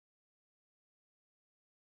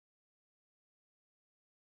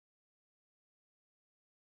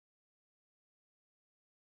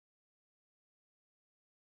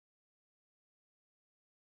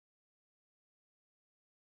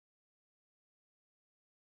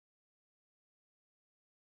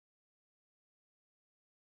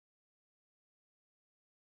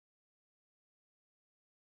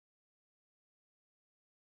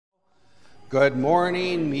Good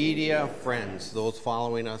morning, media friends, those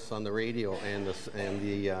following us on the radio and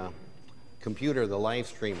the computer, the live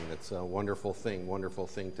streaming. It's a wonderful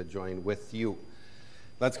thing to join with you.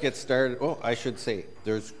 Let's get started. Oh, I should say,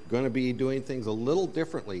 there's going to be doing things a little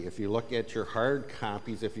differently. If you look at your hard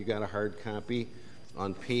copies, if you got a hard copy,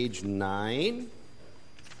 on page 9,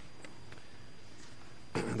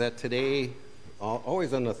 that today,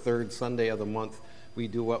 always on the third Sunday of the month, we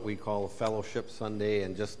do what we call a fellowship Sunday,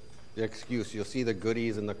 and just the excuse, you'll see the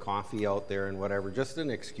goodies and the coffee out there and whatever, just an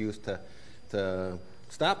excuse to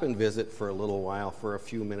stop and visit for a little while, for a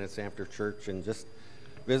few minutes after church, and just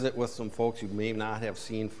visit with some folks you may not have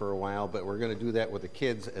seen for a while. But we're going to do that with the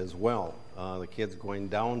kids as well. The kids going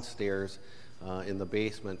downstairs in the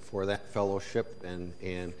basement for that fellowship,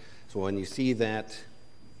 and so when you see that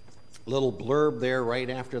little blurb there right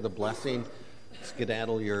after the blessing,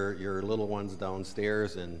 skedaddle your little ones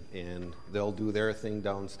downstairs, and they'll do their thing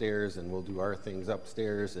downstairs, and we'll do our things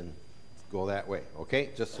upstairs, and go that way, okay?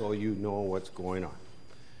 Just so you know what's going on.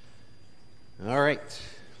 All right,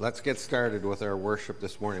 let's get started with our worship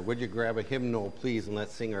this morning. Would you grab a hymnal, please, and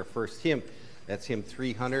let's sing our first hymn. That's hymn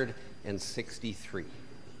 363.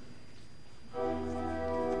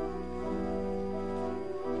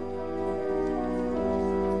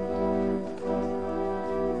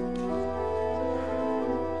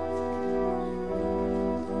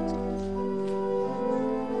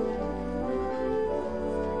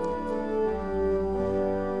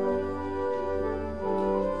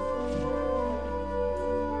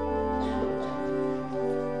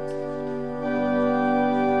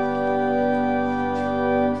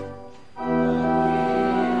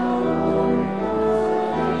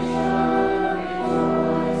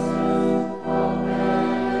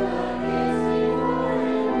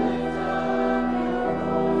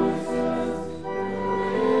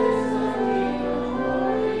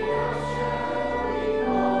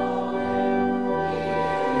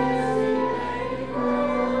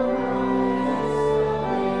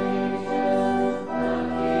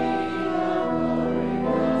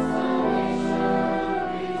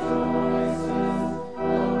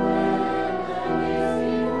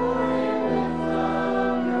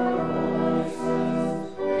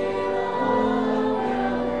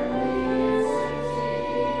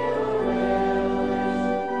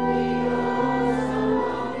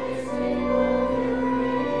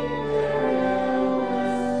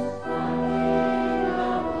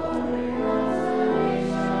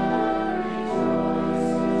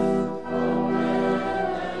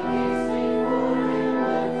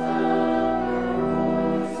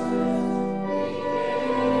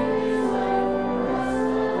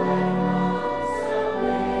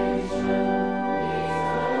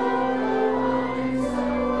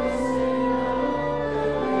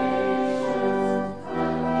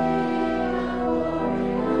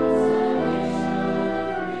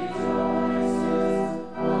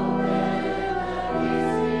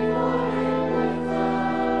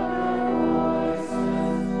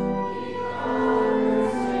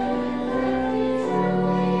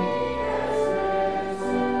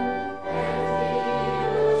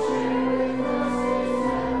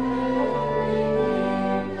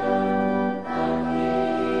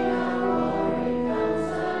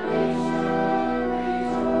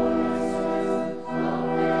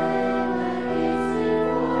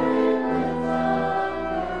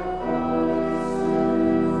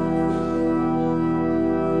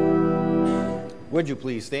 Would you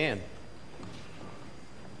please stand?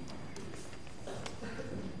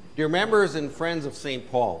 Dear members and friends of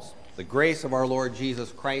St. Paul's, the grace of our Lord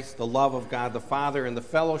Jesus Christ, the love of God the Father, and the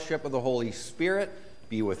fellowship of the Holy Spirit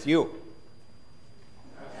be with you.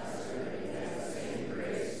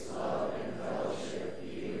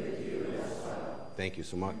 Thank you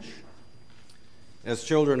so much. As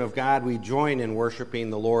children of God, we join in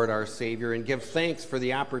worshiping the Lord our Savior and give thanks for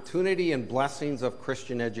the opportunity and blessings of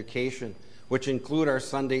Christian education, which include our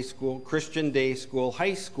Sunday school, Christian day school,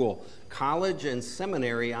 high school, college, and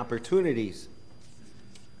seminary opportunities.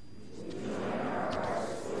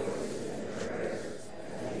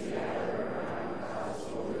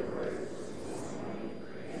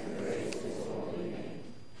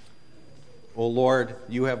 O Lord,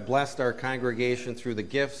 you have blessed our congregation through the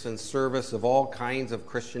gifts and service of all kinds of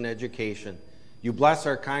Christian education. You bless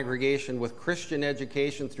our congregation with Christian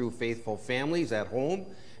education through faithful families at home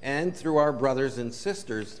and through our brothers and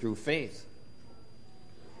sisters through faith.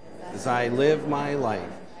 As I live my life,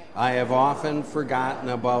 I have often forgotten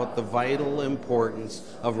about the vital importance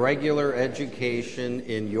of regular education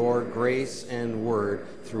in your grace and word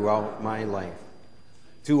throughout my life.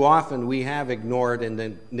 Too often we have ignored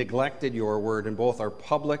and neglected your word in both our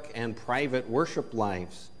public and private worship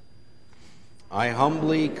lives. I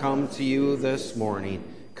humbly come to you this morning,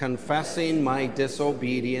 confessing my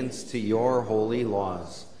disobedience to your holy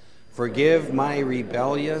laws. Forgive my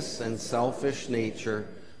rebellious and selfish nature,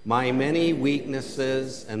 my many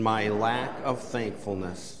weaknesses, and my lack of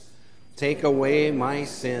thankfulness. Take away my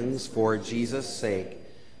sins for Jesus' sake,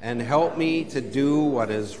 and help me to do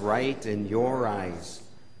what is right in your eyes.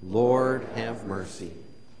 Lord, have mercy.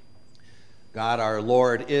 God, our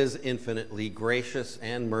Lord, is infinitely gracious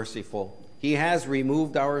and merciful. He has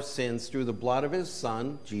removed our sins through the blood of his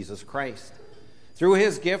Son, Jesus Christ. Through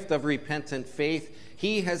his gift of repentant faith,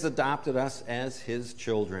 he has adopted us as his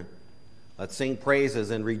children. Let's sing praises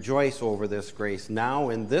and rejoice over this grace now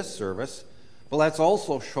in this service, but let's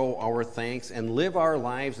also show our thanks and live our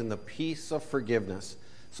lives in the peace of forgiveness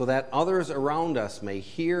so that others around us may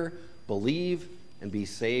hear, believe, and be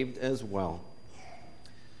saved as well.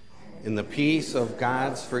 In the peace of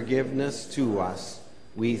God's forgiveness to us,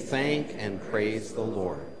 we thank and praise the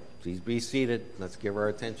Lord. Please be seated. Let's give our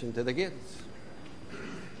attention to the kids.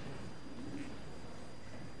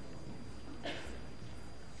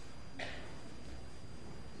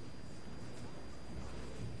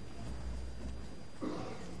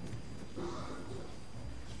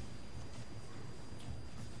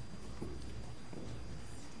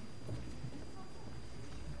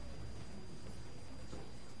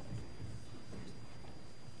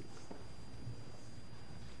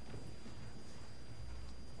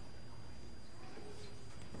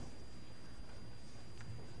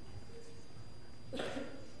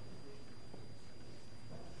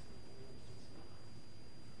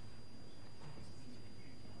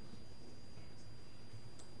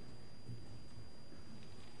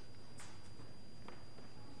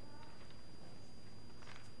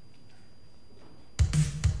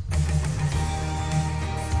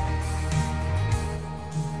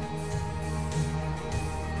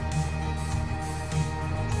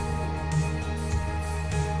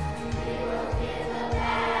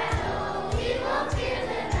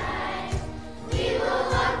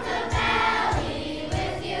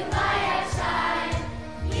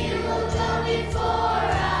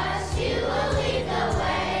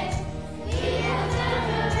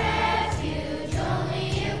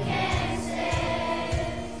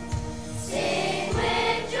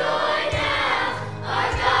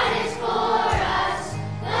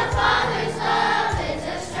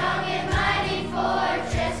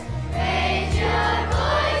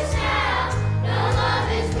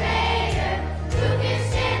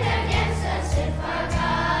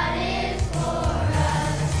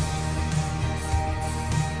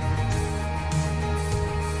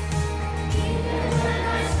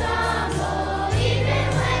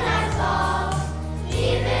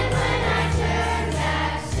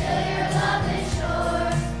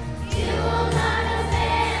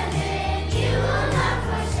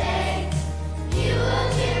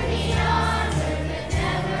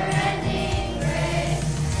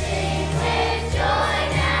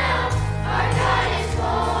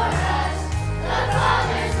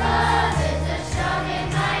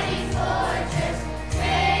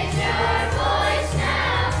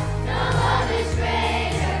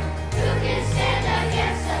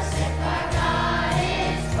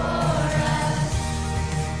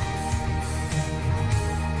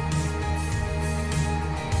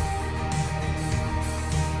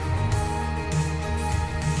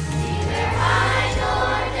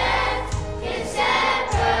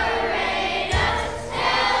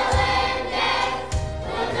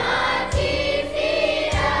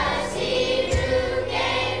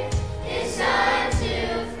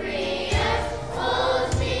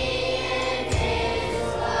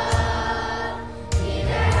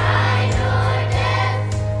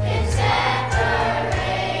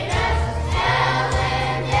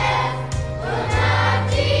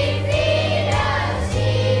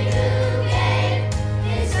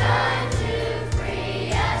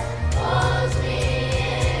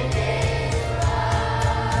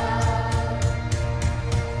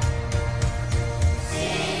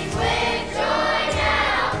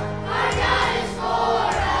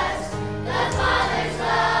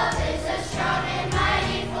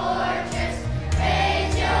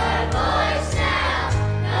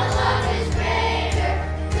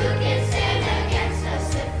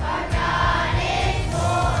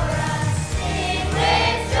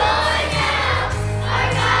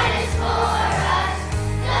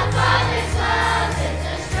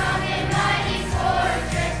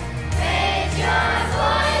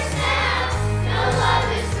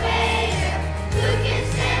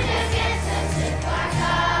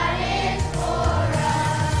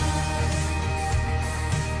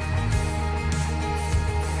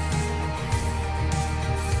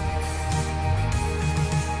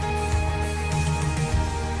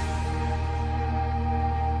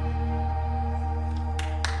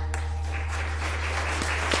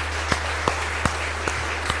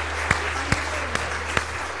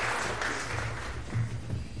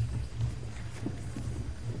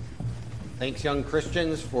 Thanks, young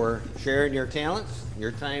Christians, for sharing your talents,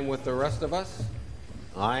 your time with the rest of us.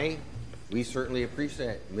 We certainly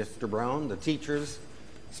appreciate Mr. Brown, the teachers,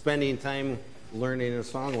 spending time learning a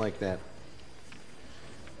song like that.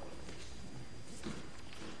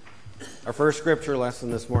 Our first scripture lesson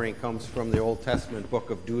this morning comes from the Old Testament book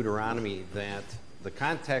of Deuteronomy. That the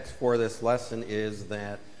context for this lesson is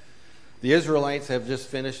that the Israelites have just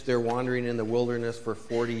finished their wandering in the wilderness for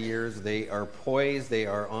 40 years. They are poised. They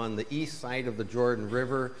are on the east side of the Jordan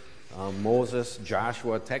River.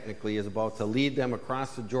 Joshua technically is about to lead them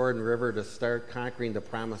across the Jordan River to start conquering the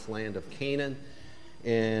promised land of Canaan.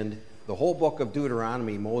 And the whole book of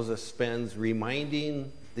Deuteronomy, Moses spends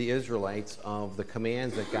reminding the Israelites of the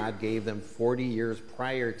commands that God gave them 40 years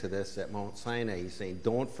prior to this at Mount Sinai. He's saying,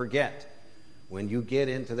 don't forget, when you get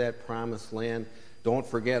into that promised land, don't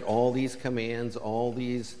forget all these commands, all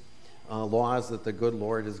these laws that the good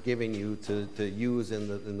Lord is giving you to use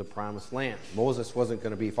in the promised land. Moses wasn't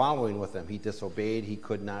going to be following with them. He disobeyed. He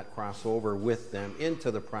could not cross over with them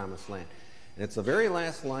into the promised land. And it's the very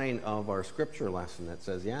last line of our scripture lesson that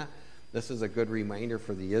says, this is a good reminder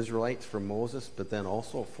for the Israelites, for Moses, but then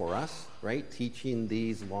also for us, right? Teaching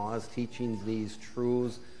these laws, teaching these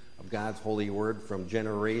truths of God's holy word from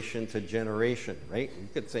generation to generation, right? You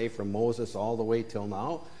could say from Moses all the way till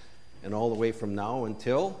now, and all the way from now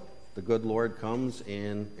until the good Lord comes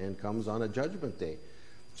and comes on a judgment day.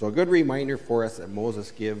 So a good reminder for us that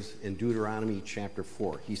Moses gives in Deuteronomy chapter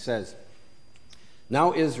 4. He says,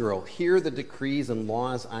 "Now Israel, hear the decrees and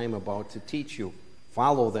laws I am about to teach you.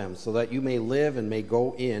 Follow them so that you may live and may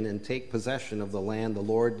go in and take possession of the land the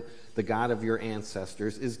Lord, the God of your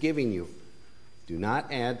ancestors, is giving you. Do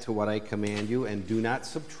not add to what I command you, and do not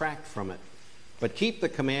subtract from it, but keep the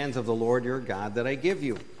commands of the Lord your God that I give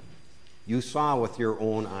you. You saw with your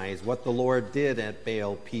own eyes what the Lord did at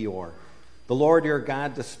Baal Peor. The Lord your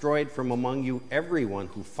God destroyed from among you everyone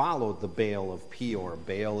who followed the Baal of Peor."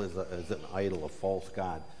 Baal is an idol, a false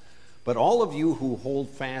god. "But all of you who hold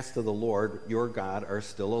fast to the Lord your God are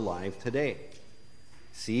still alive today.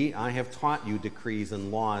 See, I have taught you decrees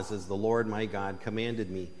and laws as the Lord my God commanded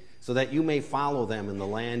me, so that you may follow them in the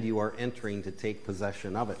land you are entering to take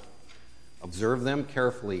possession of it. Observe them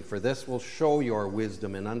carefully, for this will show your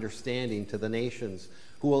wisdom and understanding to the nations,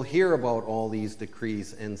 who will hear about all these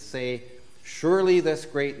decrees and say, 'Surely this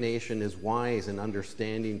great nation is wise and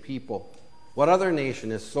understanding people.' What other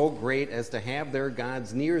nation is so great as to have their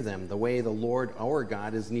gods near them, the way the Lord our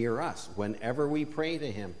God is near us whenever we pray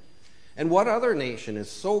to him? And what other nation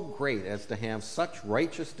is so great as to have such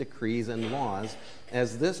righteous decrees and laws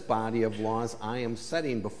as this body of laws I am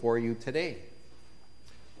setting before you today?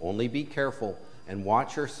 Only be careful and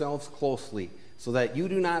watch yourselves closely, so that you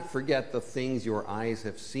do not forget the things your eyes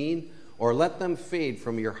have seen, or let them fade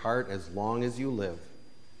from your heart as long as you live.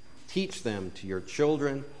 Teach them to your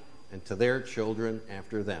children and to their children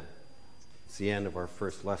after them." It's the end of our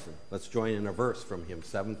first lesson. Let's join in a verse from hymn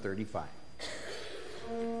 735.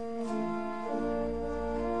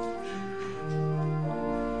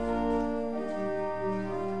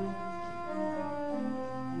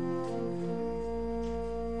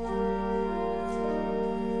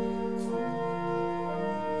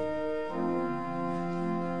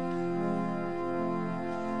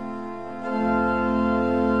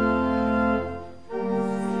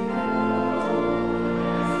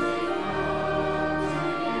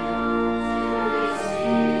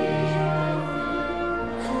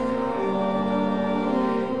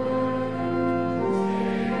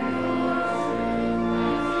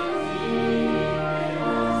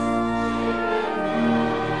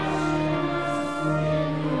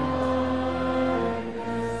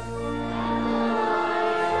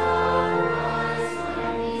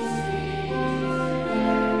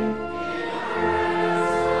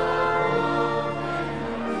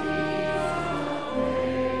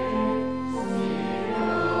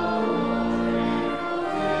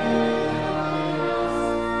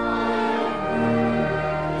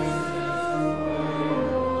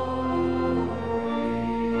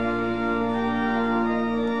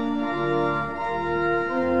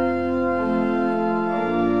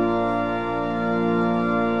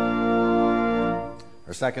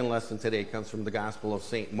 Our second lesson today comes from the Gospel of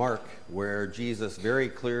St. Mark, where Jesus very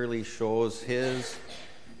clearly shows his,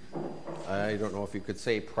 I don't know if you could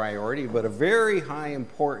say priority, but a very high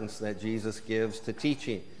importance that Jesus gives to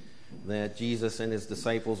teaching. That Jesus and his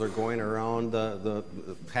disciples are going around the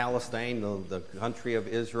Palestine, the country of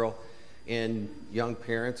Israel, and young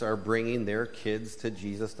parents are bringing their kids to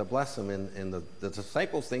Jesus to bless them. And the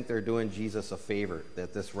disciples think they're doing Jesus a favor,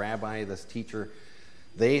 that this rabbi, this teacher,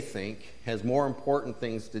 they think, has more important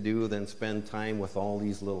things to do than spend time with all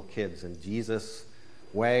these little kids. And Jesus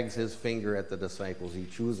wags his finger at the disciples. He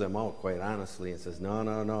chews them out, quite honestly, and says, no,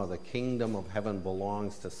 no, no, the kingdom of heaven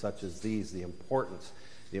belongs to such as these. The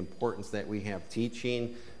importance that we have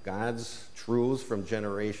teaching God's truths from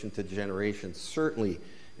generation to generation certainly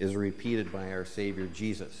is repeated by our Savior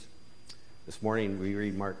Jesus. This morning we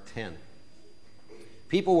read Mark 10.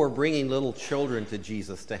 People were bringing little children to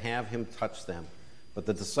Jesus to have him touch them, but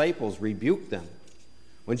the disciples rebuked them.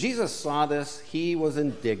 When Jesus saw this, he was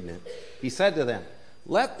indignant. He said to them,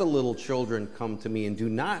 "Let the little children come to me and do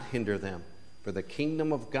not hinder them, for the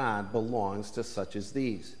kingdom of God belongs to such as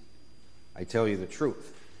these. I tell you the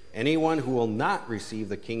truth. Anyone who will not receive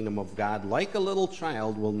the kingdom of God like a little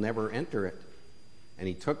child will never enter it." And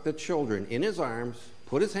he took the children in his arms,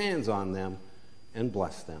 put his hands on them, and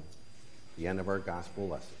blessed them. The end of our gospel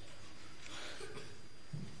lesson.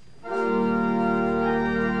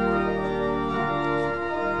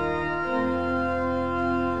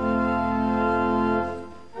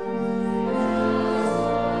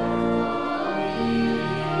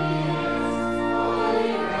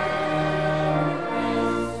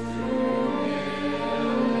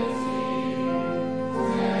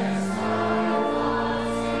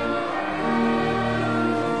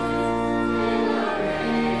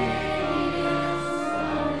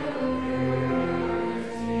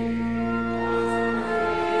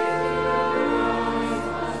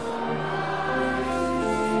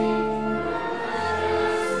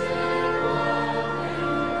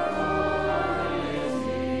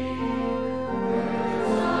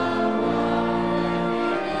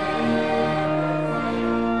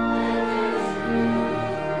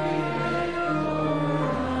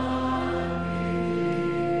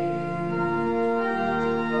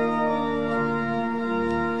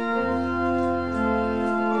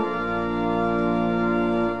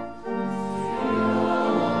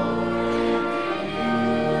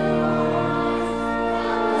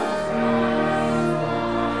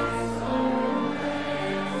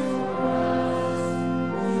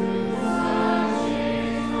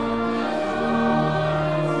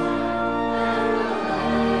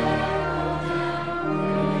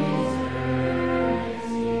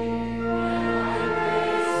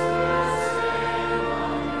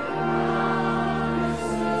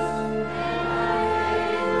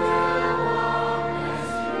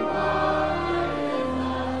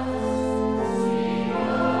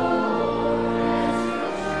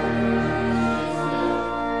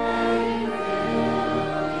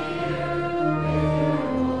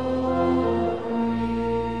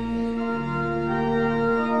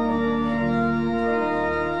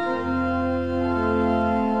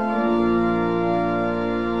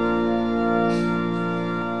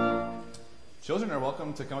 Children are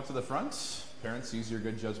welcome to come up to the front. Parents, use your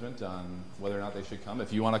good judgment on whether or not they should come.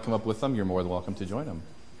 If you want to come up with them, you're more than welcome to join them.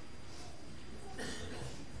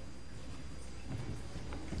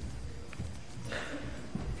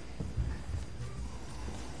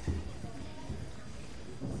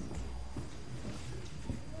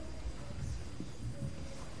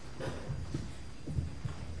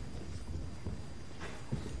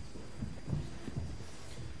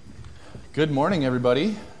 Good morning,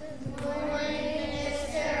 everybody.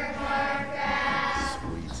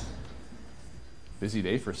 Busy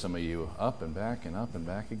day for some of you. Up and back and up and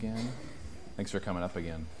back again. Thanks for coming up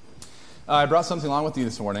again. I brought something along with you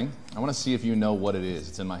this morning. I want to see if you know what it is.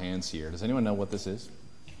 It's in my hands here. Does anyone know what this is?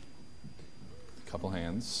 A couple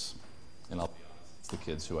hands. And I'll be honest, it's the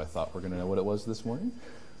kids who I thought were going to know what it was this morning.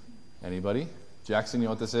 Anybody? Jackson, you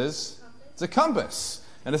know what this is? It's a compass.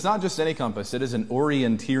 And it's not just any compass. It is an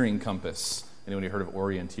orienteering compass. Anyone heard of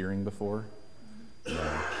orienteering before?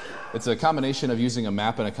 No. It's a combination of using a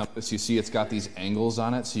map and a compass. You see it's got these angles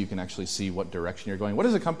on it so you can actually see what direction you're going. What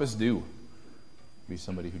does a compass do? Maybe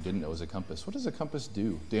somebody who didn't know was a compass. What does a compass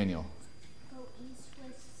do? Daniel? Go east,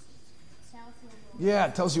 west, south, or north. Yeah,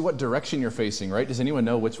 it tells you what direction you're facing, right? Does anyone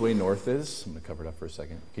know which way north is? I'm going to cover it up for a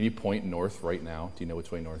second. Can you point north right now? Do you know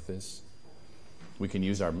which way north is? We can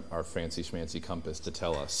use our fancy schmancy compass to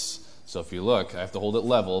tell us. So if you look, I have to hold it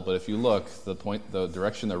level, but if you look, the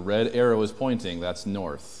direction the red arrow is pointing, that's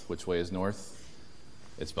north. Which way is north?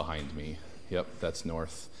 It's behind me. Yep, that's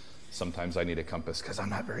north. Sometimes I need a compass because I'm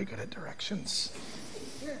not very good at directions.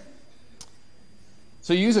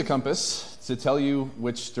 So you use a compass to tell you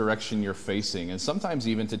which direction you're facing, and sometimes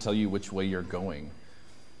even to tell you which way you're going.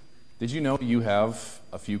 Did you know you have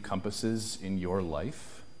a few compasses in your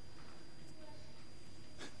life?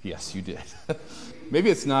 Yes, you did. Maybe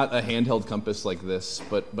it's not a handheld compass like this,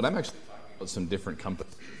 but I'm actually talking about some different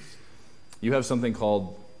compasses. You have something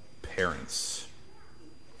called parents.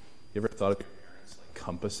 You ever thought of your parents like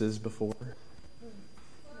compasses before?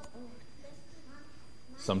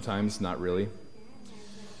 Sometimes, not really.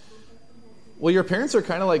 Well, your parents are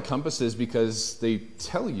kind of like compasses because they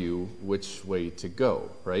tell you which way to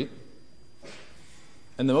go, right?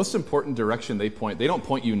 And the most important direction they don't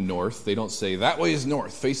point you north. They don't say, that way is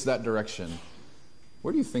north, face that direction.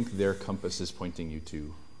 Where do you think their compass is pointing you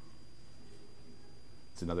to?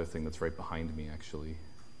 It's another thing that's right behind me, actually.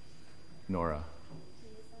 Nora.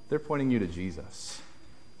 They're pointing you to Jesus.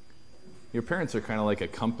 Your parents are kind of like a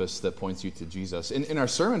compass that points you to Jesus. In our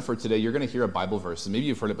sermon for today, you're going to hear a Bible verse, and maybe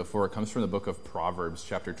you've heard it before. It comes from the book of Proverbs,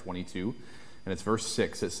 chapter 22, and it's verse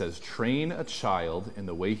 6. It says, train a child in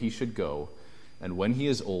the way he should go, and when he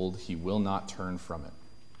is old, he will not turn from it.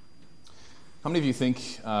 How many of you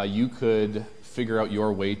think you could figure out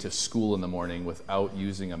your way to school in the morning without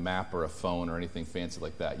using a map or a phone or anything fancy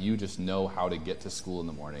like that? You just know how to get to school in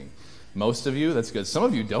the morning. Most of you, that's good. Some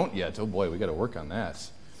of you don't yet. Oh boy, we got to work on that.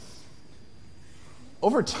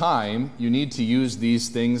 Over time, you need to use these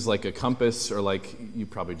things like a compass, or like you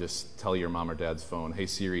probably just tell your mom or dad's phone, hey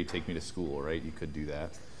Siri, take me to school, right? You could do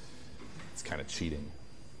that. It's kind of cheating.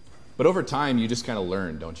 But over time, you just kind of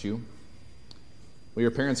learn, don't you? Well,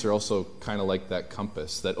 your parents are also kind of like that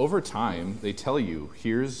compass, that over time, they tell you,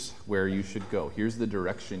 here's where you should go. Here's the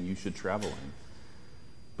direction you should travel in.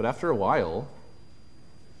 But after a while,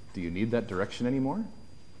 do you need that direction anymore?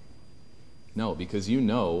 No, because you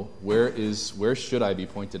know where should I be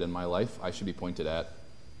pointed in my life? I should be pointed at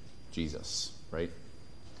Jesus, right?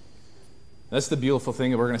 That's the beautiful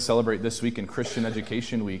thing that we're going to celebrate this week in Christian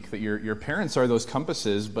Education Week, that your parents are those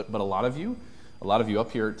compasses, but a lot of you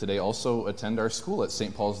up here today also attend our school at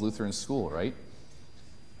St. Paul's Lutheran School, right?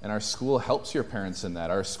 And our school helps your parents in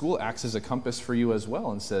that. Our school acts as a compass for you as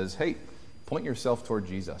well and says, hey, point yourself toward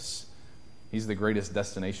Jesus. He's the greatest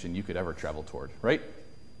destination you could ever travel toward, right?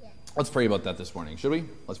 Yeah. Let's pray about that this morning, should we?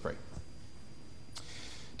 Let's pray.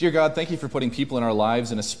 Dear God, thank you for putting people in our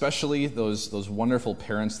lives, and especially those wonderful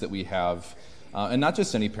parents that we have, and not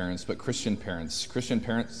just any parents, but Christian parents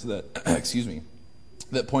that,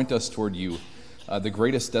 that point us toward you, the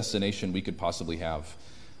greatest destination we could possibly have.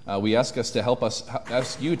 We ask you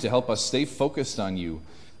to help us stay focused on you,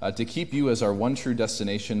 to keep you as our one true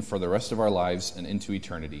destination for the rest of our lives and into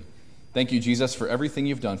eternity. Thank you, Jesus, for everything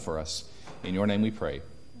you've done for us. In your name we pray.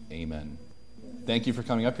 Amen. Thank you for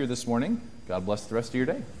coming up here this morning. God bless the rest of your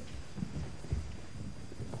day.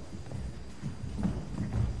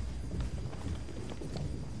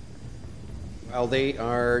 While they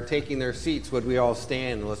are taking their seats, would we all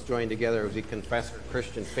stand? Let's join together as we confess our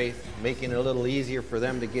Christian faith, making it a little easier for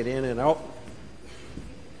them to get in and out.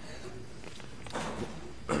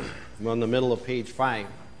 I'm on the middle of page 5.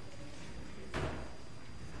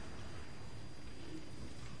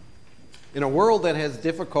 In a world that has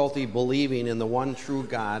difficulty believing in the one true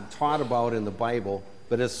God taught about in the Bible,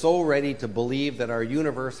 but is so ready to believe that our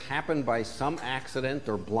universe happened by some accident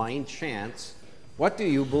or blind chance, what do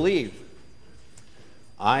you believe?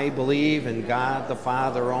 I believe in God the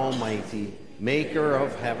Father Almighty, maker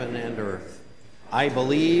of heaven and earth. I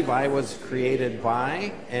believe I was created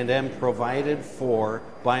by and am provided for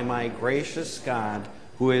by my gracious God,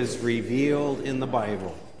 who is revealed in the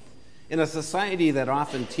Bible. In a society that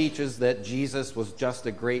often teaches that Jesus was just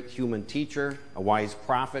a great human teacher, a wise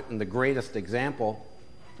prophet, and the greatest example,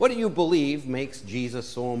 what do you believe makes Jesus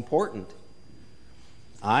so important?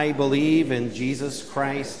 I believe in Jesus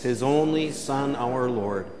Christ, his only Son, our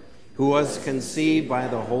Lord, who was conceived by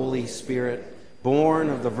the Holy Spirit, born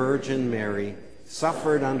of the Virgin Mary,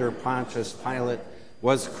 suffered under Pontius Pilate,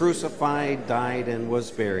 was crucified, died, and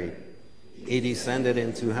was buried. He descended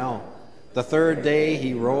into hell. The third day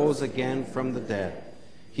he rose again from the dead.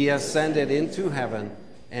 He ascended into heaven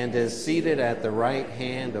and is seated at the right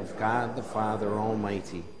hand of God the Father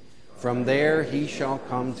Almighty. From there he shall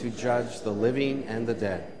come to judge the living and the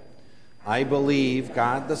dead. I believe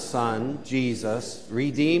God the Son, Jesus,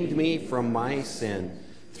 redeemed me from my sin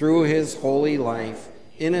through his holy life,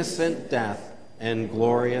 innocent death, and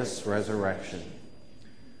glorious resurrection.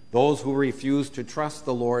 Those who refuse to trust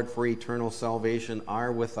the Lord for eternal salvation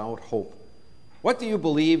are without hope. What do you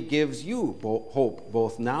believe gives you hope,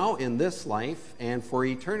 both now in this life and for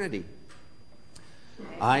eternity?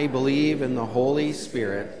 I believe in the Holy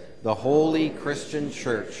Spirit, the holy Christian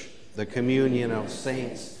church, the communion of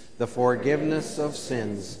saints, the forgiveness of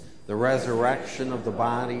sins, the resurrection of the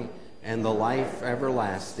body, and the life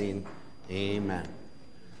everlasting. Amen.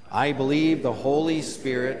 I believe the Holy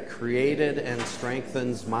Spirit created and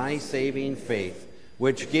strengthens my saving faith,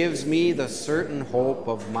 which gives me the certain hope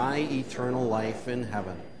of my eternal life in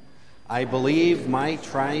heaven. I believe my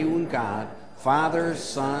triune God, Father,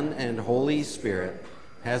 Son, and Holy Spirit,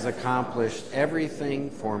 has accomplished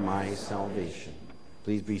everything for my salvation.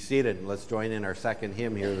 Please be seated. Let's join in our second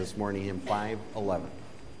hymn here this morning, hymn 511.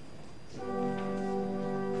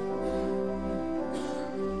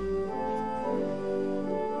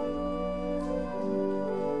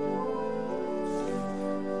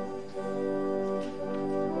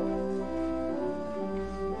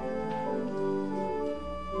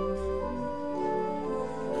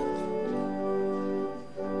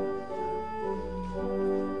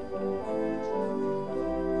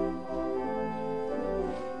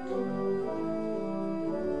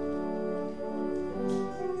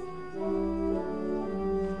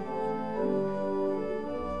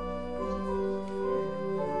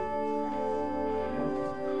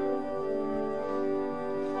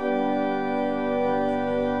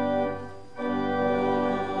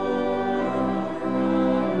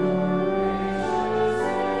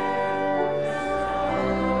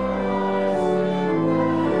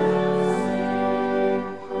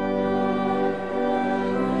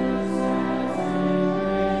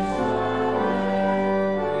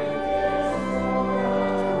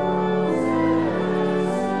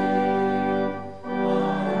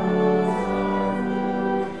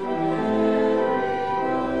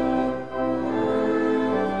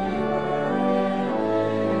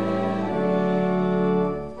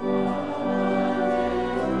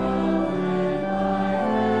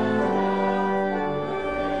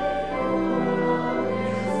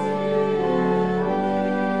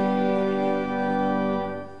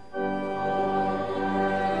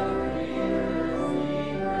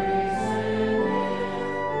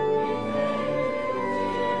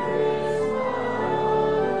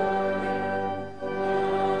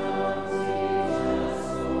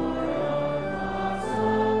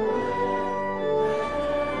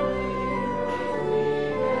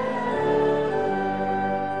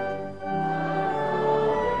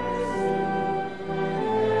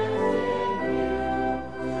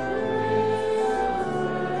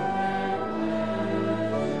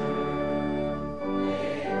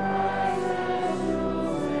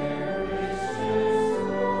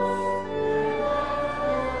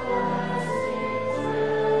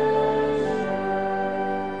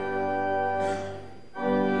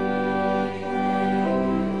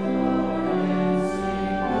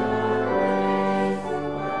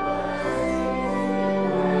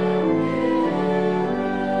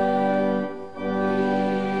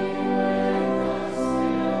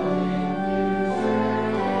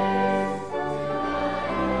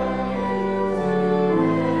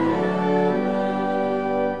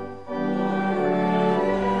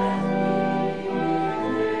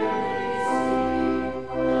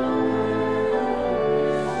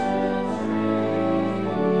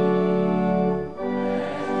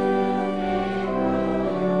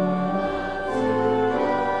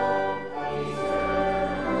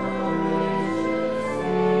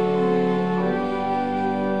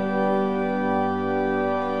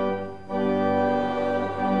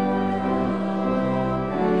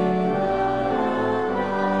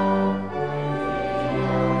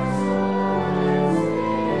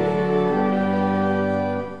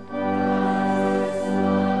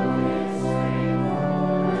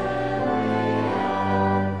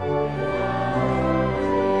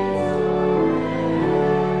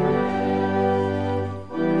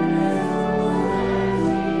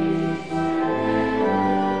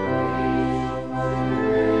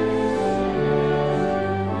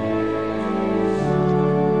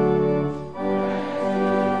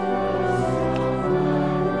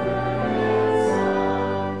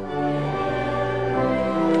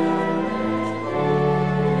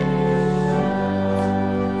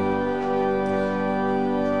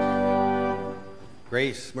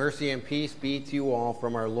 Grace, mercy, and peace be to you all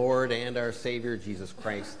from our Lord and our Savior, Jesus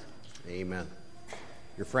Christ. Amen.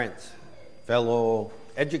 Your friends, fellow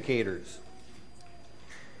educators.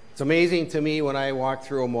 It's amazing to me when I walk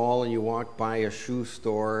through a mall and you walk by a shoe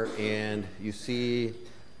store and you see,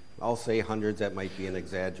 I'll say hundreds, that might be an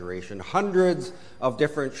exaggeration, hundreds of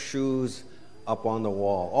different shoes up on the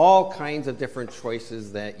wall. All kinds of different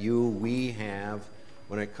choices that we have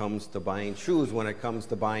when it comes to buying shoes, when it comes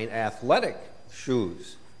to buying athletic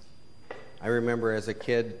shoes. I remember as a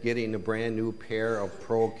kid getting a brand new pair of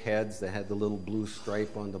Pro Keds that had the little blue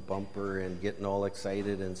stripe on the bumper and getting all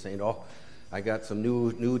excited and saying, oh, I got some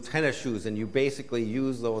new tennis shoes. And you basically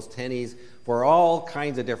use those tennies for all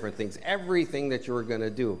kinds of different things, everything that you were going to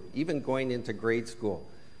do. Even going into grade school,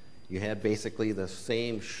 you had basically the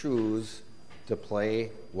same shoes to play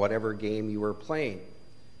whatever game you were playing.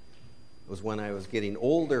 was when I was getting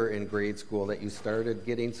older in grade school that you started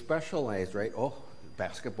getting specialized, right? Oh,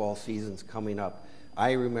 basketball season's coming up.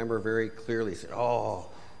 I remember very clearly, said, oh,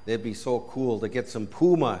 it'd be so cool to get some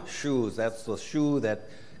Puma shoes. That's the shoe that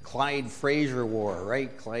Clyde Frazier wore,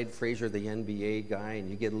 right? Clyde Frazier, the NBA guy, and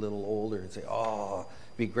you get a little older and say, oh,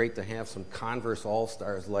 it'd be great to have some Converse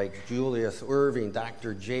All-Stars like Julius Erving,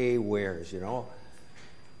 Dr. J wears, you know?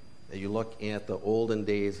 You look at the olden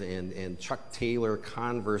days and Chuck Taylor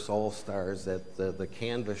Converse All-Stars, that the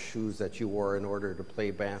canvas shoes that you wore in order to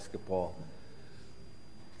play basketball.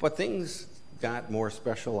 But things got more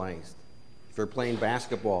specialized. If you're playing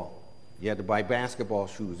basketball, you had to buy basketball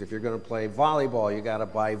shoes. If you're going to play volleyball, you got to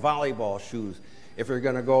buy volleyball shoes. If you're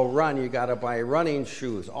going to go run, you got to buy running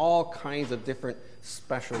shoes. All kinds of different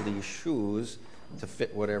specialty shoes to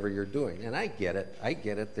fit whatever you're doing. And I get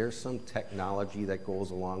it. There's some technology that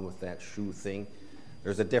goes along with that shoe thing.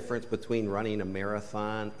 There's a difference between running a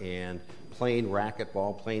marathon and playing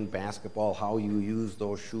racquetball, playing basketball, how you use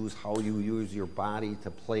those shoes, how you use your body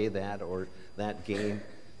to play that or that game.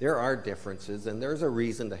 There are differences, and there's a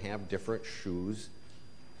reason to have different shoes.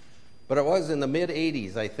 But it was in the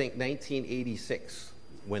mid-'80s, I think 1986,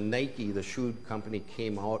 when Nike, the shoe company,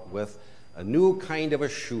 came out with a new kind of a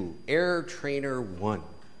shoe, Air Trainer 1.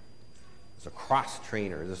 It's a cross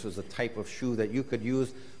trainer. This was a type of shoe that you could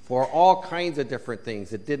use for all kinds of different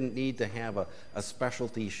things. It didn't need to have a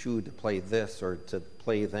specialty shoe to play this or to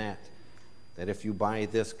play that. That if you buy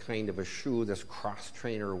this kind of a shoe, this cross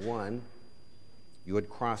trainer 1, you would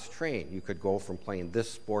cross train. You could go from playing this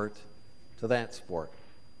sport to that sport.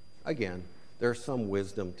 Again, there's some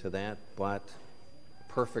wisdom to that, but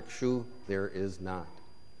a perfect shoe there is not.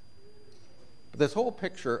 But this whole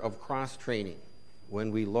picture of cross-training,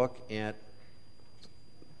 when we look at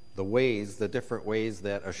the different ways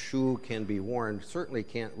that a shoe can be worn, certainly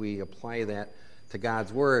can't we apply that to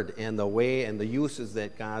God's Word and the way and the uses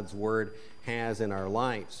that God's Word has in our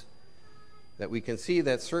lives. That we can see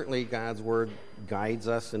that certainly God's Word guides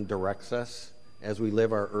us and directs us as we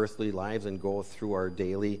live our earthly lives and go through our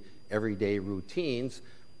daily, everyday routines.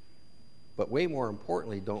 But way more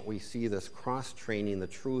importantly, don't we see this cross-training, the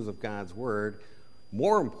truths of God's Word,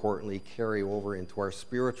 more importantly, carry over into our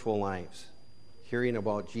spiritual lives? Hearing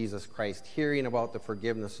about Jesus Christ, hearing about the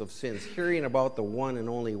forgiveness of sins, hearing about the one and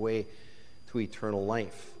only way to eternal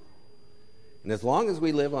life. And as long as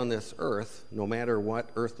we live on this earth, no matter what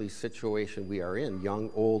earthly situation we are in, young,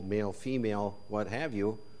 old, male, female, what have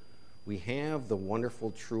you, we have the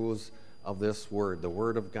wonderful truths of this Word, the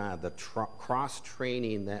Word of God, the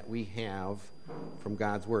cross-training that we have from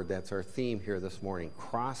God's Word. That's our theme here this morning,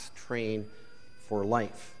 cross-train for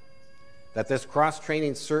life. That this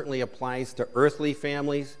cross-training certainly applies to earthly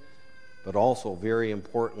families, but also very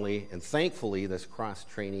importantly and thankfully, this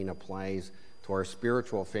cross-training applies to our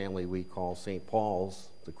spiritual family we call St. Paul's,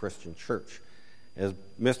 the Christian Church. As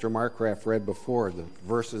Mr. Marcraft read before,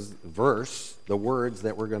 the words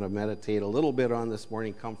that we're going to meditate a little bit on this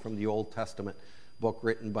morning come from the Old Testament book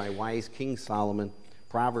written by wise King Solomon,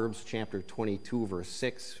 Proverbs chapter 22, verse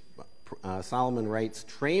 6. Solomon writes,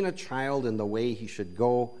 "Train a child in the way he should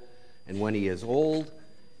go, and when he is old,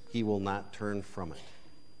 he will not turn from it."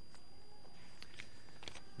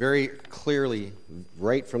 Very clearly,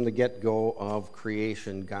 right from the get-go of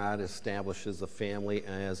creation, God establishes a family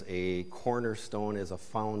as a cornerstone, as a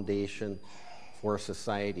foundation for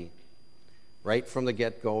society. Right from the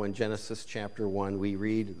get-go in Genesis chapter 1, we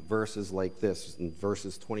read verses like this, in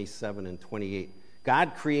verses 27 and 28.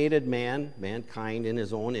 God created mankind in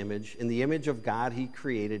his own image. In the image of God he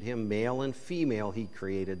created him, male and female he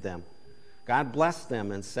created them. God blessed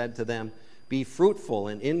them and said to them, "Be fruitful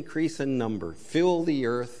and increase in number, fill the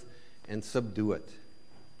earth and subdue it,"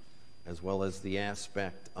 as well as the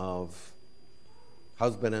aspect of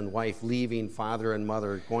husband and wife leaving father and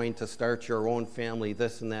mother, going to start your own family,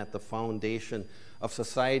 this and that, the foundation of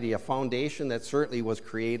society, a foundation that certainly was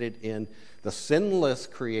created in the sinless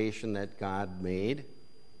creation that God made,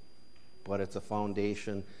 but it's a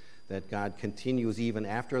foundation that God continues even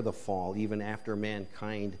after the fall, even after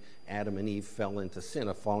mankind, Adam and Eve, fell into sin.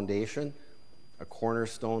 A foundation, a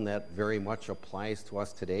cornerstone that very much applies to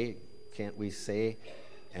us today, can't we say?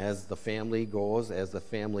 As the family goes, as the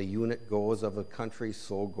family unit goes of a country,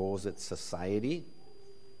 so goes its society.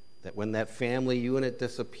 That when that family unit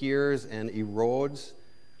disappears and erodes,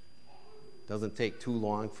 it doesn't take too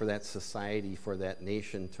long for that society, for that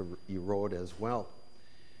nation to erode as well.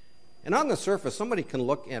 And on the surface, somebody can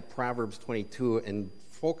look at Proverbs 22 and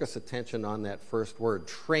focus attention on that first word,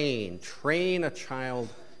 train. Train a child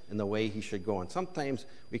in the way he should go. And sometimes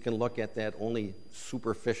we can look at that only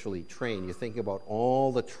superficially, train. You think about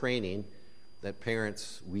all the training that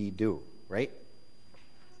parents, we do, right?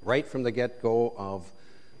 Right from the get-go of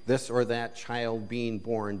this or that child being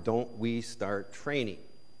born, don't we start training?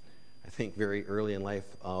 I think very early in life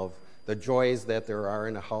of the joys that there are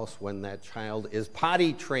in a house when that child is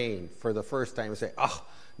potty trained for the first time. And say, oh,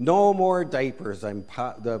 no more diapers.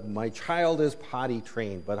 My child is potty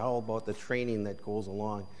trained. But how about the training that goes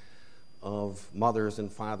along of mothers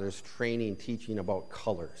and fathers training, teaching about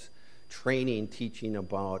colors, training, teaching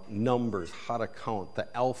about numbers, how to count,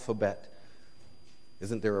 the alphabet.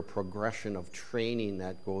 Isn't there a progression of training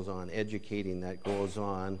that goes on, educating that goes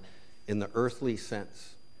on in the earthly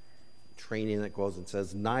sense? Training that goes and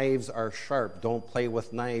says, knives are sharp, don't play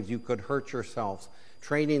with knives, you could hurt yourselves.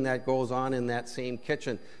 Training that goes on in that same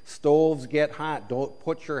kitchen. Stoves get hot, don't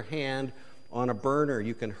put your hand on a burner,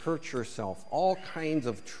 you can hurt yourself. All kinds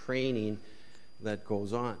of training that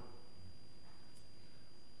goes on.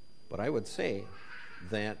 But I would say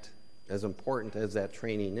that as important as that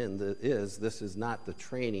training is, this is not the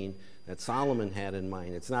training that Solomon had in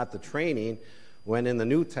mind. It's not the training when in the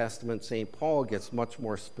New Testament, St. Paul gets much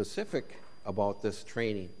more specific about this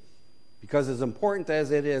training. Because as important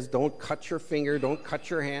as it is, don't cut your finger, don't cut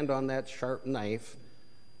your hand on that sharp knife.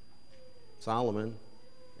 Solomon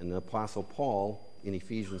and the Apostle Paul in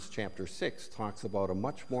Ephesians chapter 6 talks about a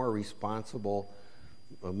much more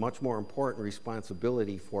important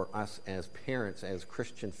responsibility for us as parents, as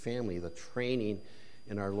Christian family, the training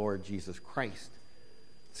in our Lord Jesus Christ.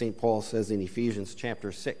 St. Paul says in Ephesians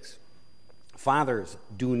chapter 6, fathers,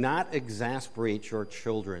 do not exasperate your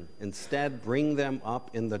children. Instead, bring them up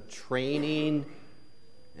in the training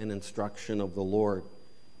and instruction of the Lord.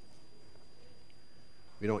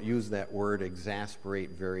 We don't use that word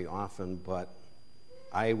exasperate very often, but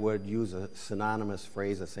I would use a synonymous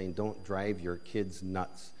phrase of saying don't drive your kids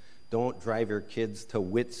nuts. Don't drive your kids to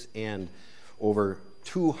wit's end over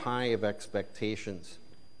too high of expectations.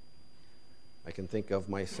 I can think of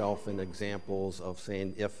myself in examples of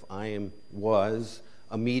saying if I was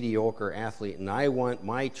a mediocre athlete and I want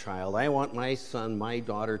my child, I want my son, my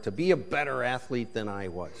daughter to be a better athlete than I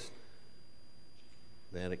was,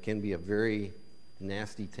 that it can be a very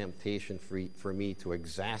nasty temptation for me to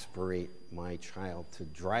exasperate my child, to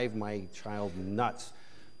drive my child nuts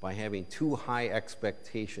by having too high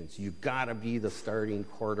expectations. You gotta be the starting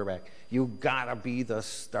quarterback. You gotta be the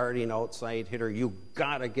starting outside hitter. You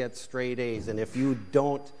gotta get straight A's. And if you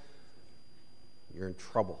don't, you're in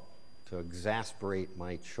trouble. To exasperate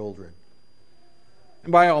my children.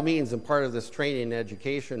 And by all means, and part of this training and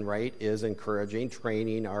education, right, is encouraging,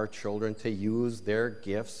 training our children to use their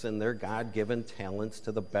gifts and their God-given talents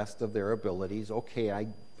to the best of their abilities. Okay, I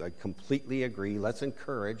completely agree. Let's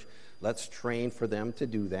encourage, let's train for them to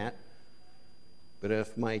do that. But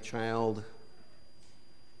if my child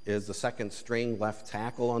is the second string left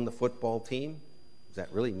tackle on the football team, does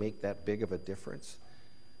that really make that big of a difference?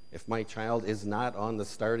 If my child is not on the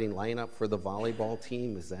starting lineup for the volleyball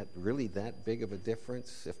team, is that really that big of a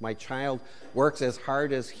difference? If my child works as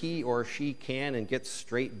hard as he or she can and gets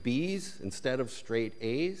straight B's instead of straight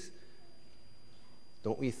A's,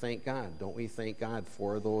 don't we thank God? Don't we thank God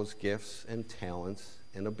for those gifts and talents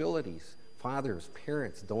and abilities? Fathers,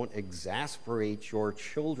 parents, don't exasperate your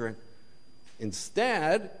children.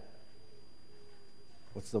 Instead,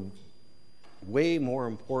 what's the way more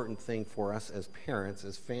important thing for us as parents,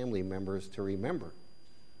 as family members to remember?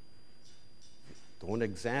 Don't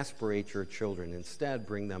exasperate your children. Instead,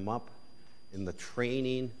 bring them up in the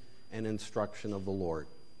training and instruction of the Lord.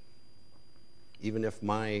 Even if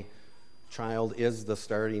my child is the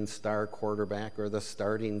starting star quarterback or the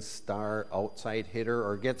starting star outside hitter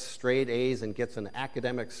or gets straight A's and gets an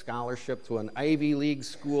academic scholarship to an Ivy League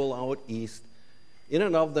school out east, in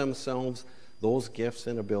and of themselves, those gifts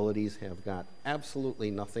and abilities have got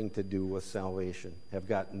absolutely nothing to do with salvation, have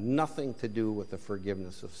got nothing to do with the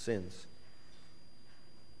forgiveness of sins.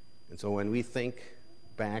 And so when we think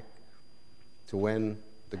back to when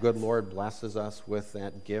the good Lord blesses us with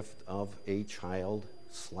that gift of a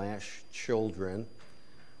child/children,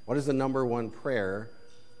 what is the number one prayer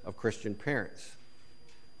of Christian parents?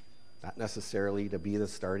 Not necessarily to be the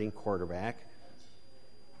starting quarterback,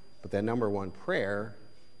 but that number one prayer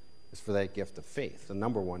is for that gift of faith. The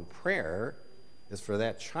number one prayer is for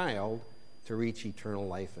that child to reach eternal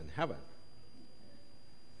life in heaven.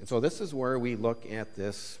 And so this is where we look at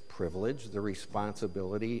this privilege, the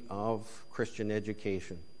responsibility of Christian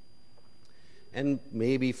education. And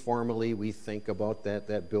maybe formally we think about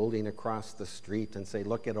that building across the street and say,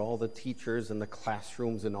 look at all the teachers and the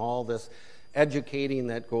classrooms and all this educating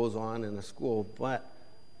that goes on in a school. But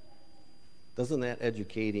doesn't that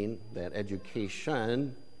education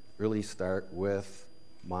really start with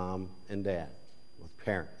mom and dad, with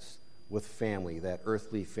parents, with family, that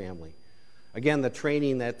earthly family. Again, the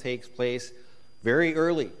training that takes place very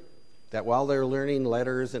early, that while they're learning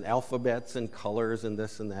letters and alphabets and colors and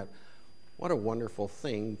this and that, what a wonderful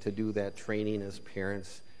thing to do that training as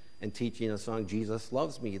parents and teaching a song, Jesus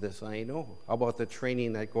loves me, this I know. How about the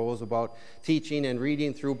training that goes about teaching and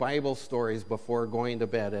reading through Bible stories before going to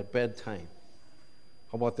bed at bedtime?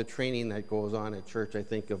 How about the training that goes on at church? I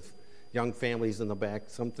think of young families in the back.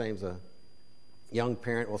 Sometimes a young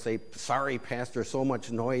parent will say, sorry, Pastor, so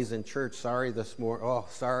much noise in church. Sorry this morning. Oh,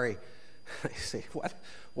 sorry. I say,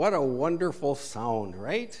 what a wonderful sound,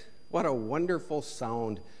 right? What a wonderful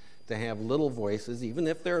sound to have little voices, even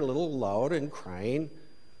if they're a little loud and crying.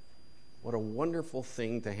 What a wonderful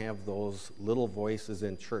thing to have those little voices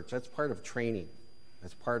in church. That's part of training.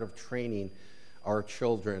 That's part of training our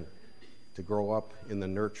children to grow up in the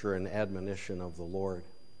nurture and admonition of the Lord.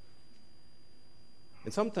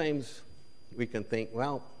 And sometimes we can think,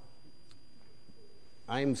 well,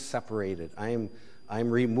 I'm separated. I'm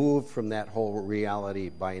removed from that whole reality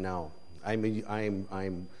by now.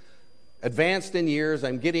 I'm advanced in years.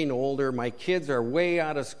 I'm getting older. My kids are way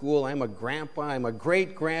out of school. I'm a grandpa. I'm a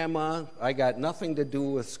great-grandma. I got nothing to do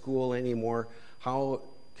with school anymore. How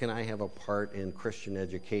can I have a part in Christian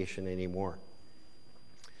education anymore?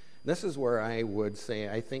 This is where I would say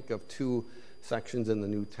I think of two sections in the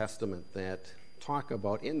New Testament that talk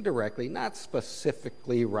about indirectly, not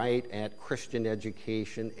specifically right at Christian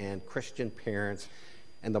education and Christian parents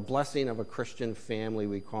and the blessing of a Christian family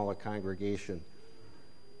we call a congregation.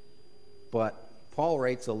 But Paul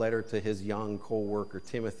writes a letter to his young co-worker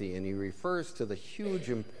Timothy, and he refers to the huge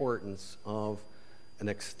importance of an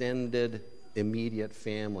extended, immediate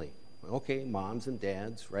family. Okay, moms and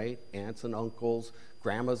dads, right? Aunts and uncles,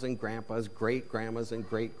 grandmas and grandpas, great-grandmas and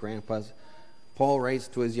great-grandpas. Paul writes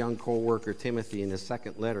to his young co-worker Timothy in his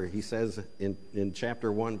second letter. He says in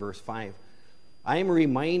chapter 1, verse 5, I am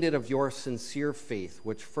reminded of your sincere faith,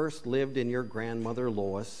 which first lived in your grandmother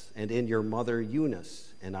Lois and in your mother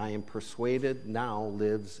Eunice, and I am persuaded now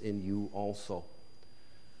lives in you also.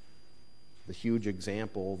 The huge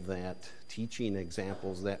example teaching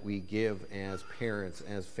examples that we give as parents,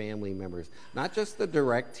 as family members. Not just the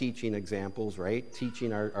direct teaching examples, right?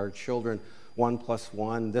 Teaching our children 1 +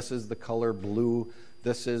 1, this is the color blue,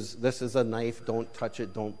 this is a knife, don't touch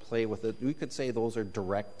it, don't play with it. We could say those are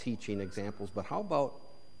direct teaching examples, but how about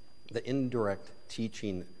the indirect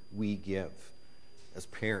teaching we give as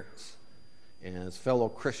parents, as fellow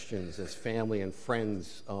Christians, as family and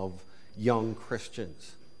friends of young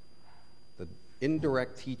Christians? The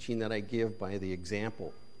indirect teaching that I give by the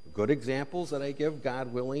example. Good examples that I give,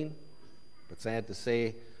 God willing, but sad to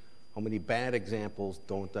say, how many bad examples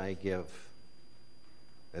don't I give?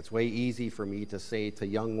 It's way easy for me to say to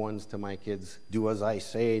young ones, to my kids, do as I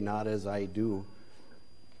say, not as I do.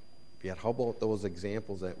 Yet how about those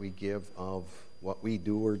examples that we give of what we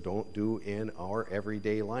do or don't do in our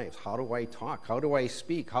everyday lives? How do I talk? How do I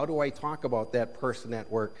speak? How do I talk about that person at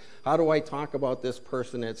work? How do I talk about this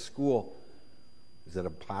person at school? Is it a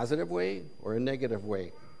positive way or a negative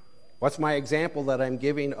way? What's my example that I'm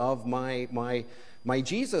giving of my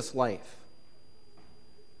Jesus life?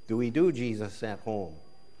 Do we do Jesus at home?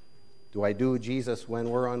 Do I do Jesus when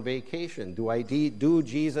we're on vacation? Do I do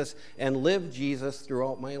Jesus and live Jesus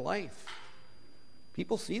throughout my life?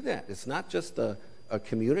 People see that. It's not just a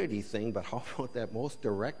community thing, but how about that most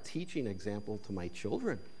direct teaching example to my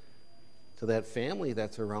children, to that family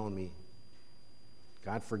that's around me?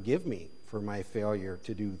 God forgive me for my failure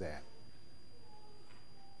to do that.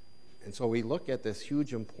 And so we look at this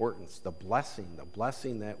huge importance, the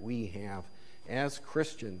blessing that we have as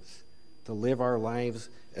Christians to live our lives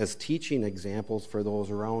as teaching examples for those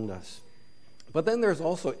around us. But then there's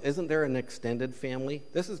also, isn't there an extended family?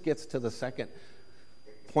 This gets to the second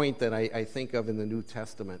point that I think of in the New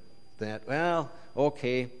Testament, that, well,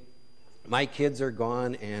 okay, my kids are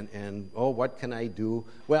gone and what can I do?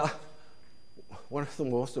 Well, one of the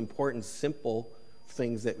most important, simple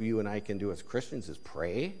things that you and I can do as Christians is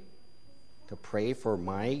pray. To pray for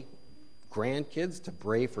my grandkids, to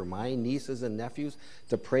pray for my nieces and nephews,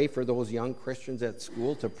 to pray for those young Christians at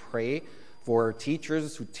school, to pray for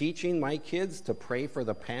teachers who are teaching my kids, to pray for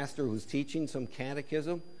the pastor who's teaching some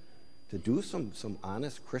catechism, to do some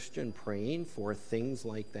honest Christian praying for things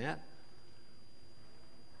like that.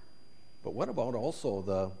 But what about also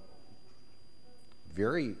the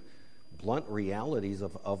very blunt realities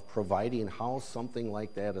of providing how something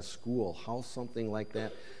like that, a school, how something like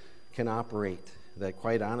that can operate? That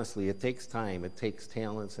quite honestly, it takes time, it takes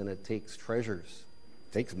talents, and it takes treasures.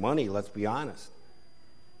 It takes money, let's be honest.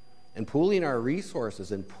 And pooling our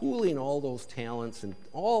resources and pooling all those talents and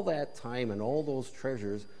all that time and all those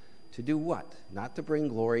treasures To do what? Not to bring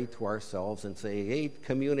glory to ourselves and say, hey,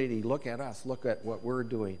 community, look at us, look at what we're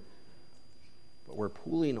doing. But we're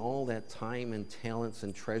pooling all that time and talents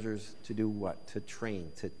and treasures to do what? To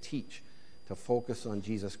train, to teach, to focus on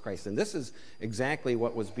Jesus Christ. And this is exactly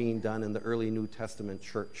what was being done in the early New Testament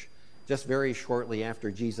church. Just very shortly after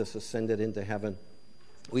Jesus ascended into heaven,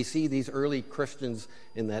 we see these early Christians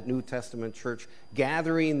in that New Testament church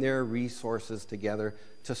gathering their resources together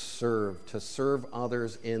to serve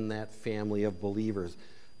others in that family of believers.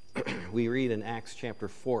 We read in Acts chapter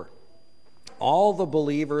 4, all the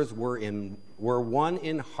believers were one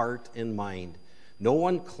in heart and mind. No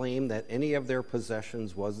one claimed that any of their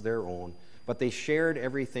possessions was their own, but they shared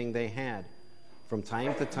everything they had. From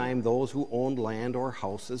time to time, those who owned land or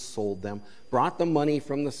houses sold them, brought the money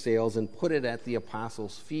from the sales, and put it at the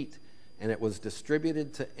apostles' feet, and it was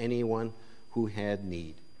distributed to anyone who had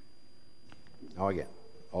need. Now again,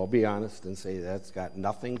 I'll be honest and say that's got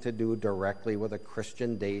nothing to do directly with a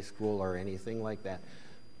Christian day school or anything like that.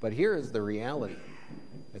 But here is the reality.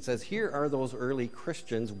 It says, here are those early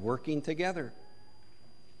Christians working together.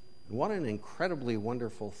 And what an incredibly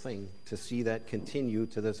wonderful thing to see that continue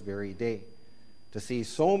to this very day. To see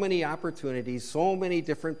so many opportunities, so many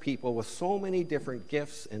different people with so many different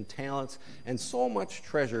gifts and talents and so much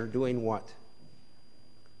treasure doing what?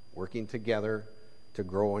 Working together to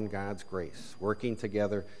grow in God's grace. Working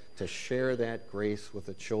together to share that grace with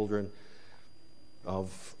the children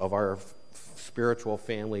of our spiritual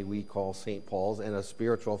family we call St. Paul's, and a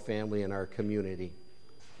spiritual family in our community.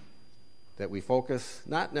 That we focus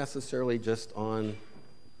not necessarily just on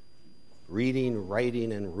reading,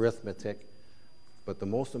 writing, and arithmetic, but the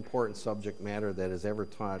most important subject matter that is ever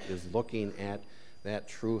taught is looking at that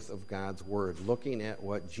truth of God's Word, looking at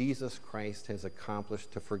what Jesus Christ has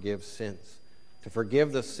accomplished to forgive sins, to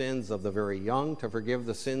forgive the sins of the very young, to forgive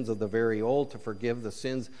the sins of the very old, to forgive the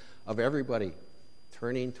sins of everybody,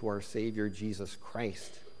 turning to our Savior Jesus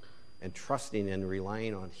Christ and trusting and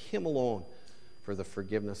relying on Him alone for the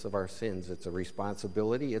forgiveness of our sins. It's a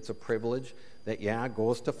responsibility, it's a privilege that,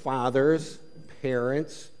 goes to fathers,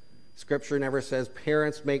 parents. Scripture never says,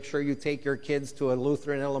 parents, make sure you take your kids to a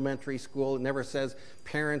Lutheran elementary school. It never says,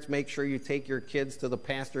 parents, make sure you take your kids to the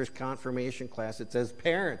pastor's confirmation class. It says,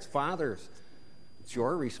 parents, fathers, it's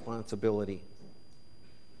your responsibility.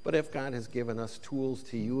 But if God has given us tools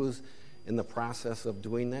to use in the process of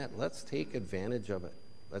doing that, let's take advantage of it.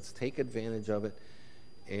 Let's take advantage of it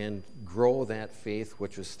and grow that faith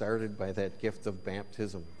which was started by that gift of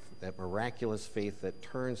baptism, that miraculous faith that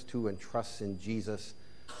turns to and trusts in Jesus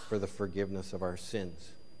for the forgiveness of our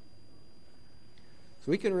sins.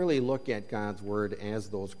 So we can really look at God's Word as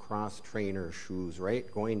those cross-trainer shoes, right?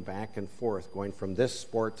 Going back and forth, going from this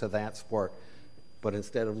sport to that sport. But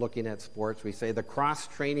instead of looking at sports, we say the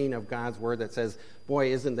cross-training of God's Word that says,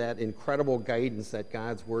 boy, isn't that incredible guidance that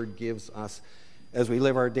God's Word gives us as we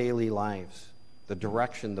live our daily lives. The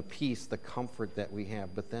direction, the peace, the comfort that we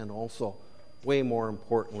have, but then also, way more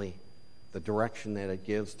importantly, the direction that it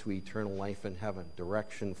gives to eternal life in heaven,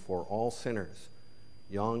 direction for all sinners,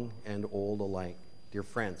 young and old alike. Dear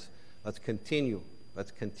friends, let's continue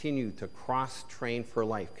to cross-train for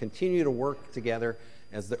life, continue to work together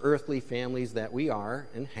as the earthly families that we are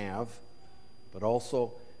and have, but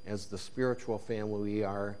also as the spiritual family we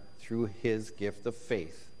are through His gift of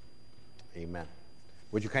faith. Amen.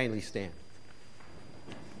 Would you kindly stand?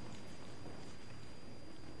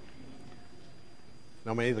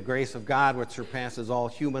 Now may the grace of God, which surpasses all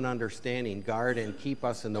human understanding, guard and keep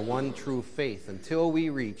us in the one true faith until we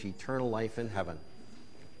reach eternal life in heaven.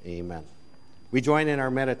 Amen. We join in our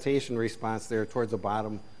meditation response there towards the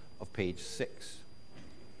bottom of page 6.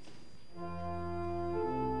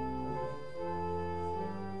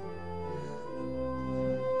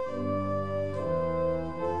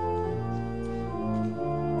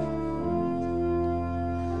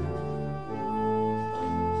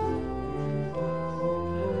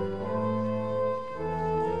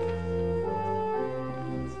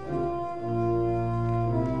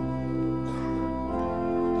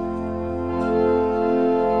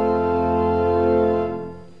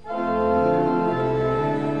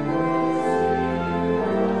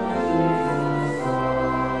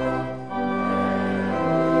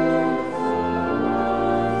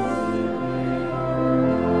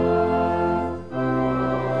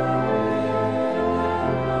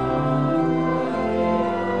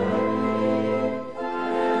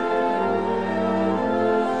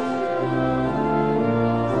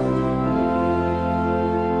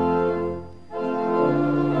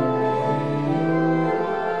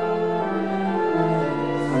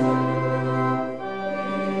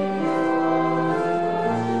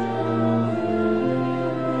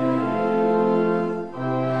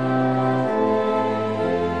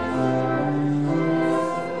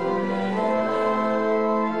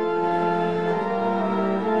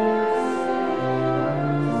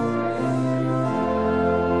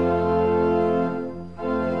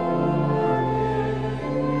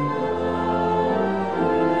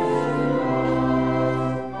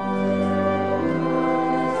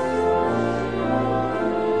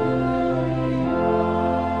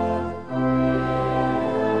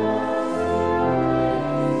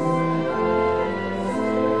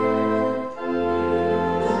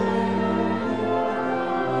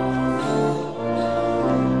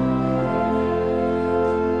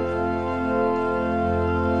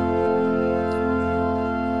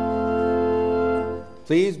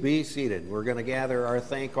 Please be seated. We're going to gather our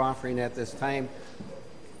thank offering at this time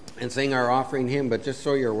and sing our offering hymn, but just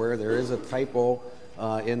so you're aware, there is a typo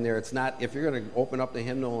in there. It's not, if you're going to open up the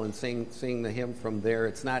hymnal and sing the hymn from there,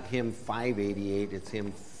 it's not hymn 588, it's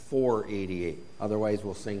hymn 488. Otherwise,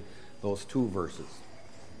 we'll sing those two verses.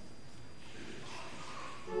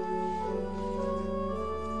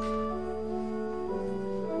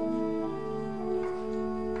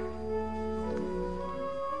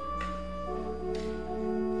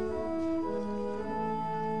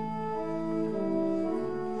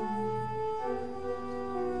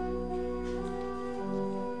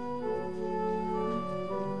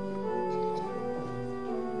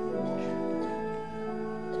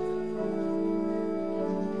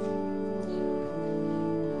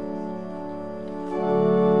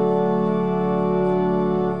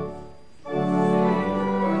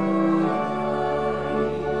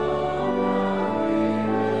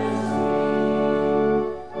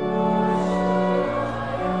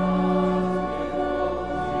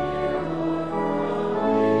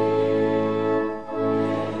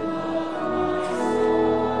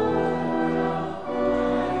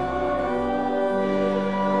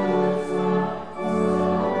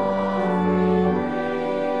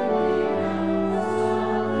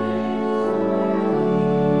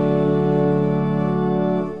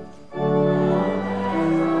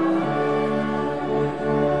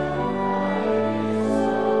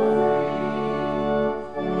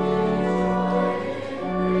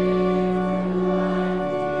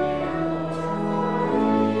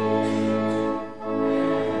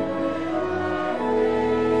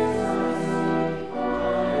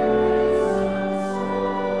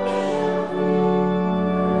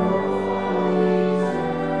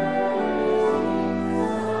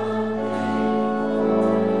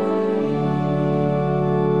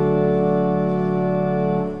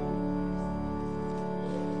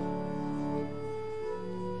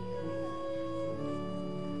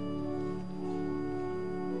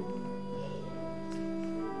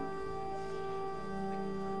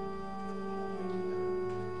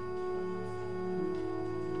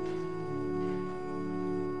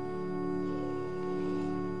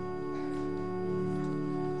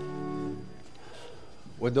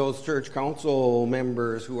 Would those church council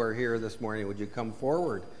members who are here this morning, would you come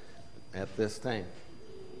forward at this time?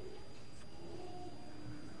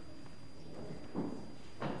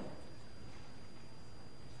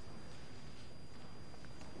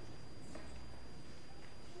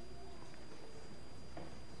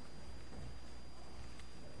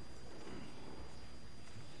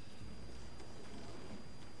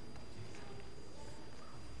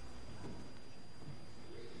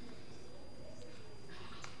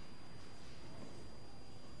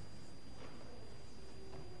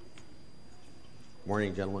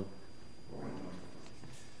 Morning, gentlemen.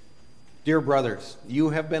 Dear brothers,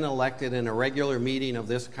 you have been elected in a regular meeting of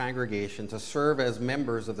this congregation to serve as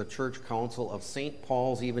members of the Church Council of St.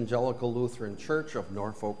 Paul's Evangelical Lutheran Church of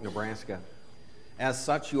Norfolk, Nebraska. As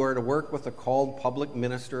such, you are to work with the called public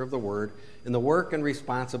minister of the Word in the work and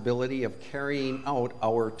responsibility of carrying out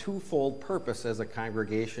our twofold purpose as a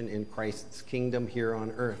congregation in Christ's kingdom here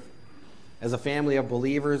on earth. As a family of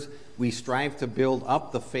believers, we strive to build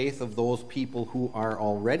up the faith of those people who are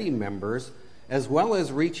already members, as well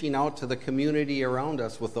as reaching out to the community around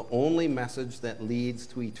us with the only message that leads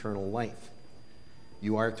to eternal life.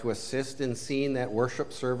 You are to assist in seeing that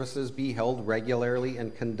worship services be held regularly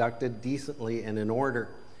and conducted decently and in order.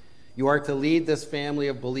 You are to lead this family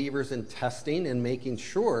of believers in testing and making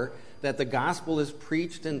sure that the gospel is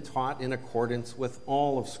preached and taught in accordance with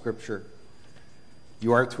all of Scripture.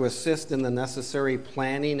 You are to assist in the necessary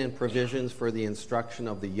planning and provisions for the instruction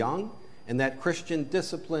of the young, and that Christian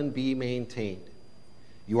discipline be maintained.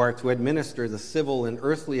 You are to administer the civil and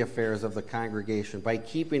earthly affairs of the congregation by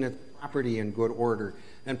keeping its property in good order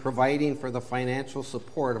and providing for the financial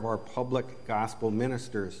support of our public gospel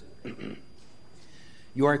ministers.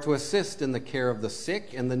 You are to assist in the care of the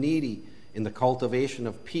sick and the needy, in the cultivation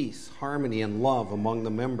of peace, harmony, and love among the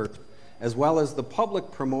members, as well as the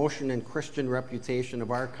public promotion and Christian reputation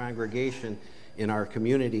of our congregation in our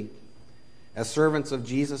community. As servants of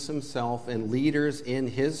Jesus himself and leaders in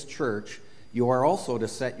his church, you are also to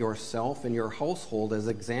set yourself and your household as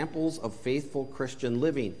examples of faithful Christian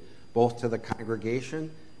living, both to the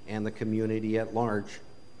congregation and the community at large.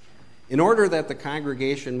 In order that the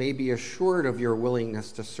congregation may be assured of your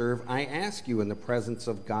willingness to serve, I ask you in the presence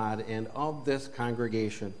of God and of this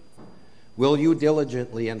congregation, will you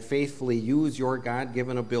diligently and faithfully use your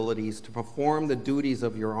God-given abilities to perform the duties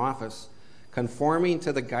of your office, conforming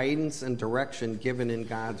to the guidance and direction given in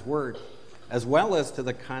God's Word, as well as to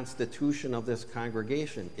the constitution of this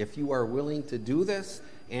congregation. If you are willing to do this,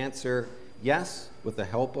 answer yes with the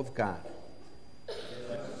help of God.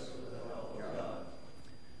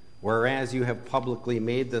 Whereas you have publicly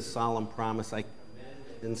made this solemn promise, I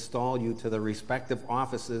install you to the respective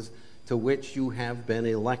offices to which you have been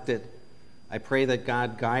elected. I pray that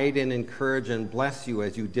God guide and encourage and bless you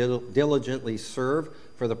as you diligently serve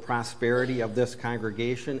for the prosperity of this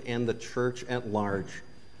congregation and the church at large.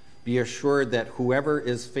 Be assured that whoever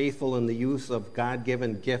is faithful in the use of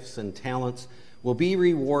God-given gifts and talents will be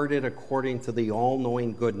rewarded according to the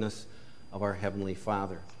all-knowing goodness of our Heavenly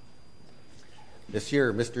Father. This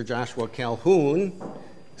year, Mr. Joshua Calhoun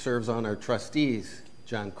serves on our trustees.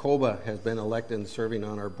 John Koba has been elected and serving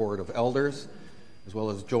on our board of elders, as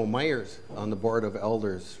well as Joe Myers on the board of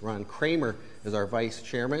elders. Ron Kramer is our vice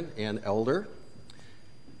chairman and elder.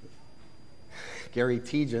 Gary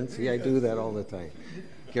Tejan, see, I do that all the time.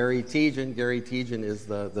 Gary Tejan is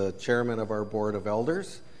the chairman of our board of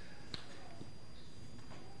elders.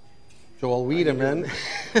 Joel Wiedemann.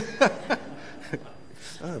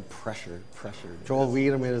 Pressure. Joel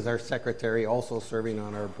Wiedemann is our secretary, also serving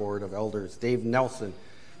on our board of elders. Dave Nelson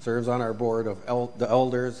serves on our board of the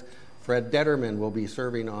elders. Fred Detterman will be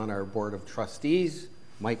serving on our board of trustees.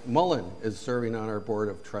 Mike Mullen is serving on our board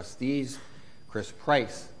of trustees. Chris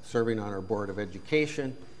Price serving on our board of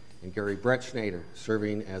education. And Gary Bretschneider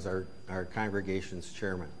serving as our congregation's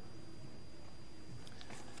chairman.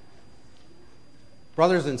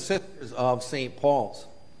 Brothers and sisters of St. Paul's,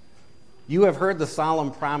 you have heard the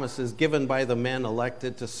solemn promises given by the men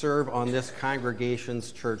elected to serve on this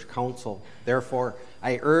congregation's church council. Therefore,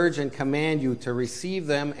 I urge and command you to receive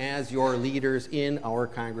them as your leaders in our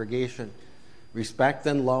congregation. Respect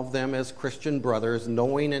and love them as Christian brothers,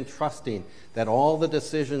 knowing and trusting that all the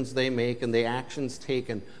decisions they make and the actions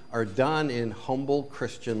taken are done in humble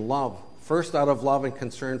Christian love. First out of love and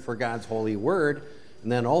concern for God's holy word,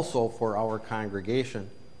 and then also for our congregation.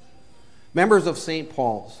 Members of St.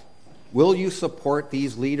 Paul's, will you support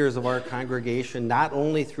these leaders of our congregation not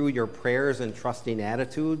only through your prayers and trusting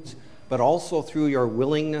attitudes, but also through your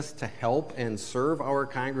willingness to help and serve our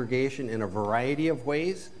congregation in a variety of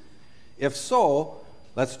ways? If so,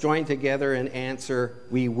 let's join together and answer,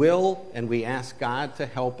 we will, and we ask God to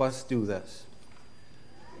help us do this.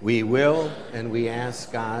 We will, and we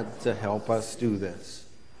ask God to help us do this.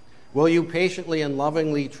 Will you patiently and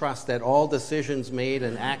lovingly trust that all decisions made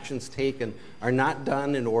and actions taken are not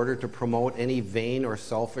done in order to promote any vain or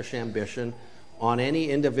selfish ambition on any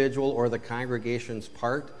individual or the congregation's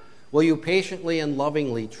part? Will you patiently and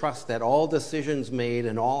lovingly trust that all decisions made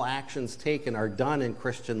and all actions taken are done in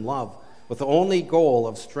Christian love, with the only goal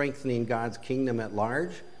of strengthening God's kingdom at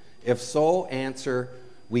large? If so, answer,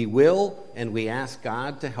 we will, and we ask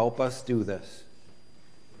God to help us do this.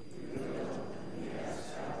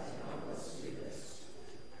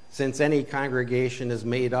 Since any congregation is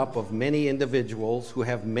made up of many individuals who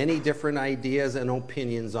have many different ideas and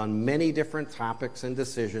opinions on many different topics and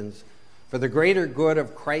decisions, for the greater good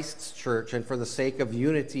of Christ's church and for the sake of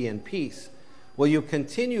unity and peace, will you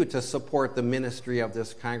continue to support the ministry of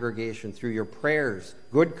this congregation through your prayers,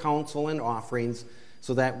 good counsel, and offerings,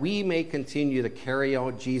 so that we may continue to carry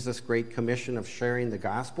out Jesus' great commission of sharing the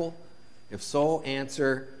gospel? If so,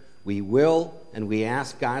 answer, we will, and we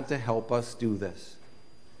ask God to help us do this.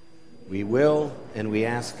 We will, and we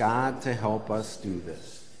ask God to help us do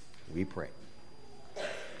this. We pray.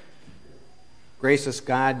 Gracious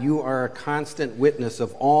God, you are a constant witness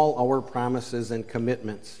of all our promises and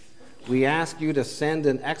commitments. We ask you to send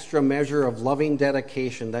an extra measure of loving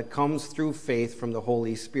dedication that comes through faith from the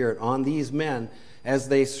Holy Spirit on these men as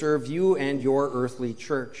they serve you and your earthly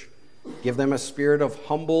church. Give them a spirit of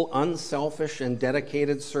humble, unselfish, and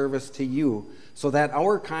dedicated service to you, so that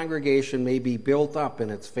our congregation may be built up in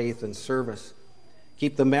its faith and service.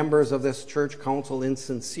 Keep the members of this church council in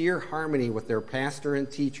sincere harmony with their pastor and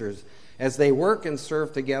teachers as they work and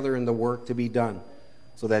serve together in the work to be done,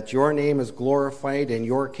 so that your name is glorified and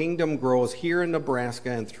your kingdom grows here in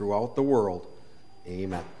Nebraska and throughout the world.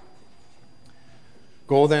 Amen.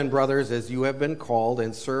 Go then, brothers, as you have been called,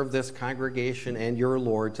 and serve this congregation and your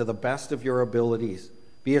Lord to the best of your abilities.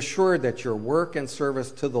 Be assured that your work and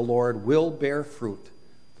service to the Lord will bear fruit.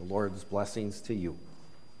 The Lord's blessings to you.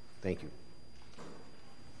 Thank you.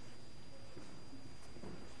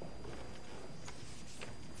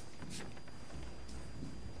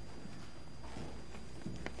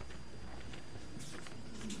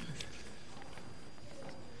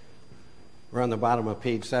 We're on the bottom of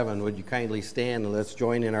page 7. Would you kindly stand and let's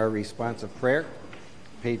join in our responsive prayer?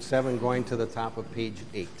 Page 7 going to the top of page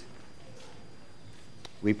 8.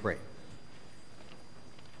 We pray.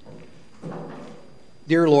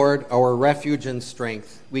 Dear Lord, our refuge and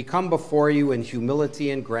strength, we come before you in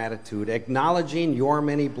humility and gratitude, acknowledging your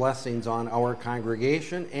many blessings on our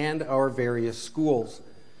congregation and our various schools.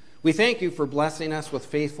 We thank you for blessing us with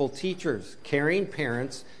faithful teachers, caring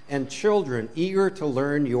parents, and children eager to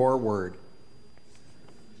learn your word.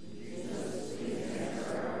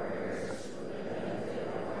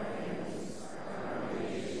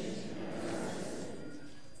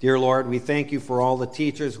 Dear Lord, we thank you for all the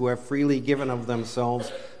teachers who have freely given of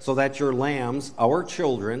themselves so that your lambs, our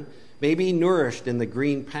children, may be nourished in the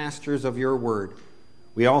green pastures of your word.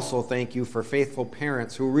 We also thank you for faithful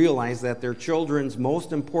parents who realize that their children's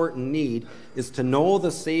most important need is to know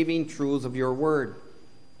the saving truths of your word.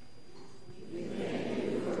 We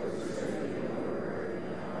thank you for preserving your word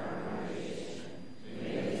in our congregation. May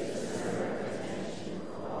it deserve attention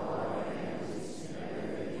for all our families and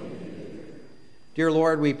everything we do. Dear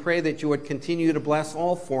Lord, we pray that you would continue to bless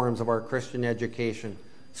all forms of our Christian education,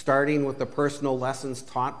 starting with the personal lessons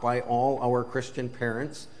taught by all our Christian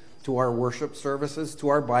parents, to our worship services, to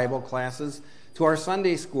our Bible classes, to our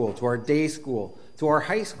Sunday school, to our day school, to our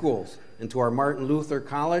high schools, and to our Martin Luther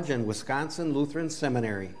College and Wisconsin Lutheran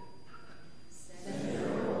Seminary. Send your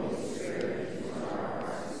Holy Spirit into our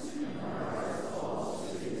hearts and our hearts all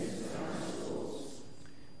students in our schools.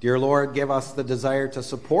 Dear Lord, give us the desire to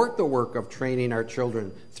support the work of training our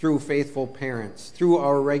children through faithful parents, through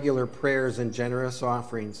our regular prayers and generous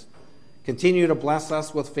offerings. Continue to bless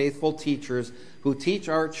us with faithful teachers who teach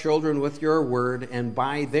our children with your word and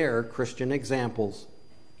by their Christian examples.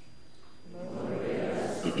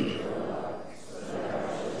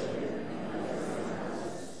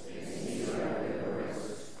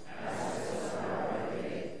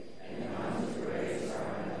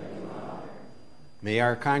 May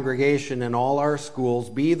our congregation and all our schools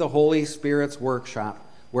be the Holy Spirit's workshop,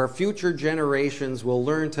 where future generations will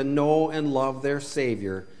learn to know and love their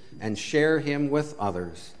Savior and share him with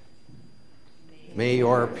others. May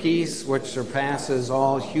your peace, which surpasses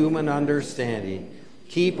all human understanding,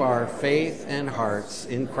 keep our faith and hearts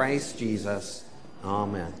in Christ Jesus.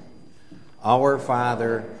 Amen. Our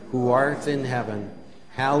Father, who art in heaven,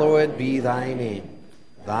 hallowed be thy name.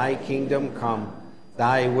 Thy kingdom come,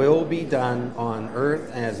 thy will be done on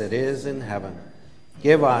earth as it is in heaven.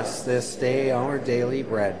 Give us this day our daily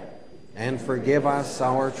bread, and forgive us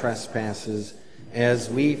our trespasses, as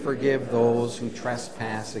we forgive those who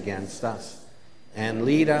trespass against us. And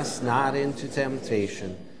lead us not into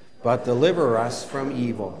temptation, but deliver us from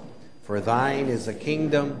evil. For thine is the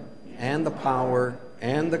kingdom, and the power,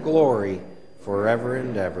 and the glory, forever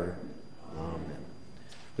and ever. Amen.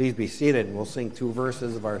 Please be seated, and we'll sing 2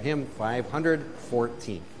 verses of our hymn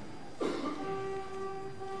 514.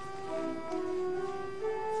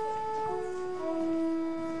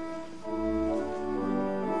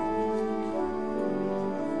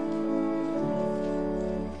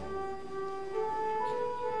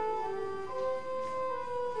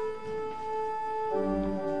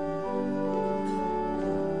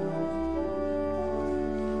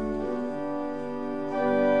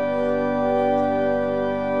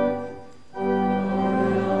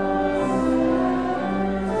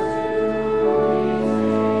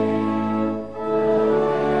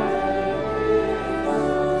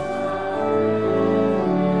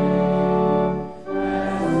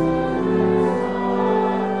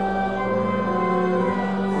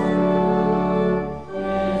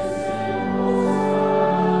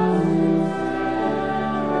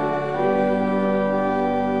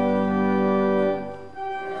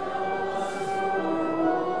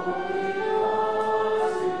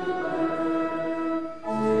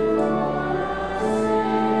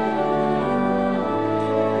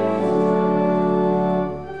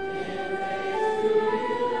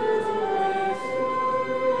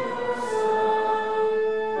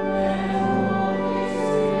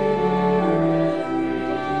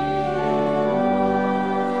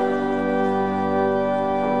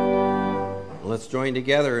 Let's join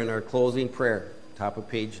together in our closing prayer, top of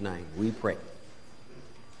page 9. We pray.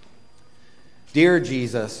 Dear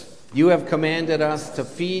Jesus, you have commanded us to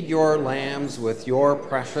feed your lambs with your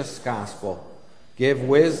precious gospel. Give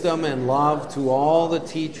wisdom and love to all the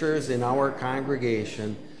teachers in our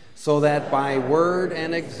congregation, so that by word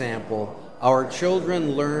and example, our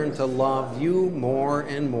children learn to love you more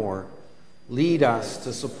and more. Lead us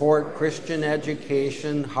to support Christian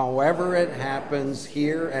education however it happens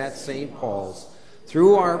here at St. Paul's,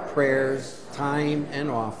 through our prayers, time, and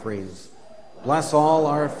offerings. Bless all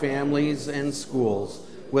our families and schools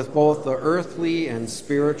with both the earthly and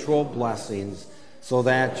spiritual blessings, so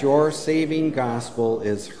that your saving gospel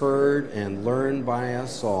is heard and learned by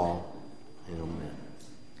us all. Amen.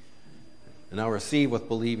 And now receive with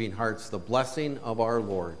believing hearts the blessing of our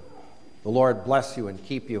Lord. The Lord bless you and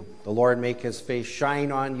keep you. The Lord make his face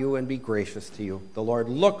shine on you and be gracious to you. The Lord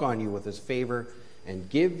look on you with his favor and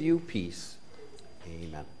give you peace.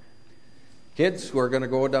 Amen. Kids who are going to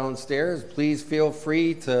go downstairs, please feel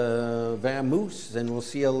free to vamoose, and we'll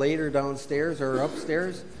see you later downstairs or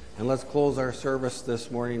upstairs. And let's close our service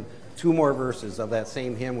this morning. 2 more verses of that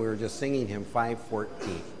same hymn we were just singing, hymn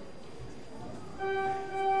 514.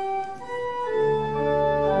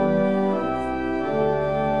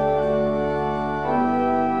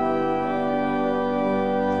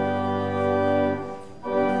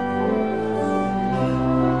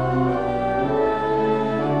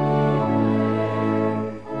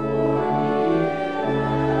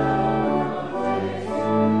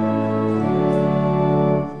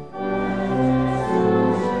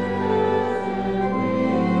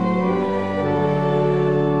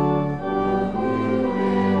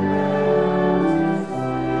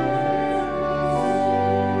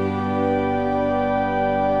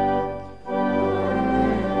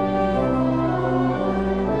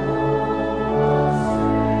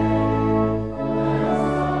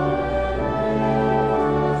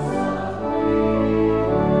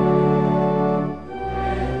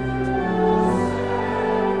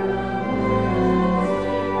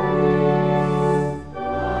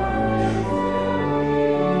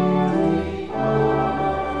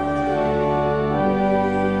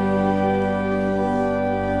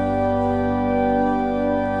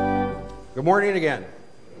 Good morning again.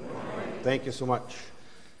 Good morning. Thank you so much.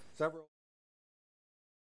 Several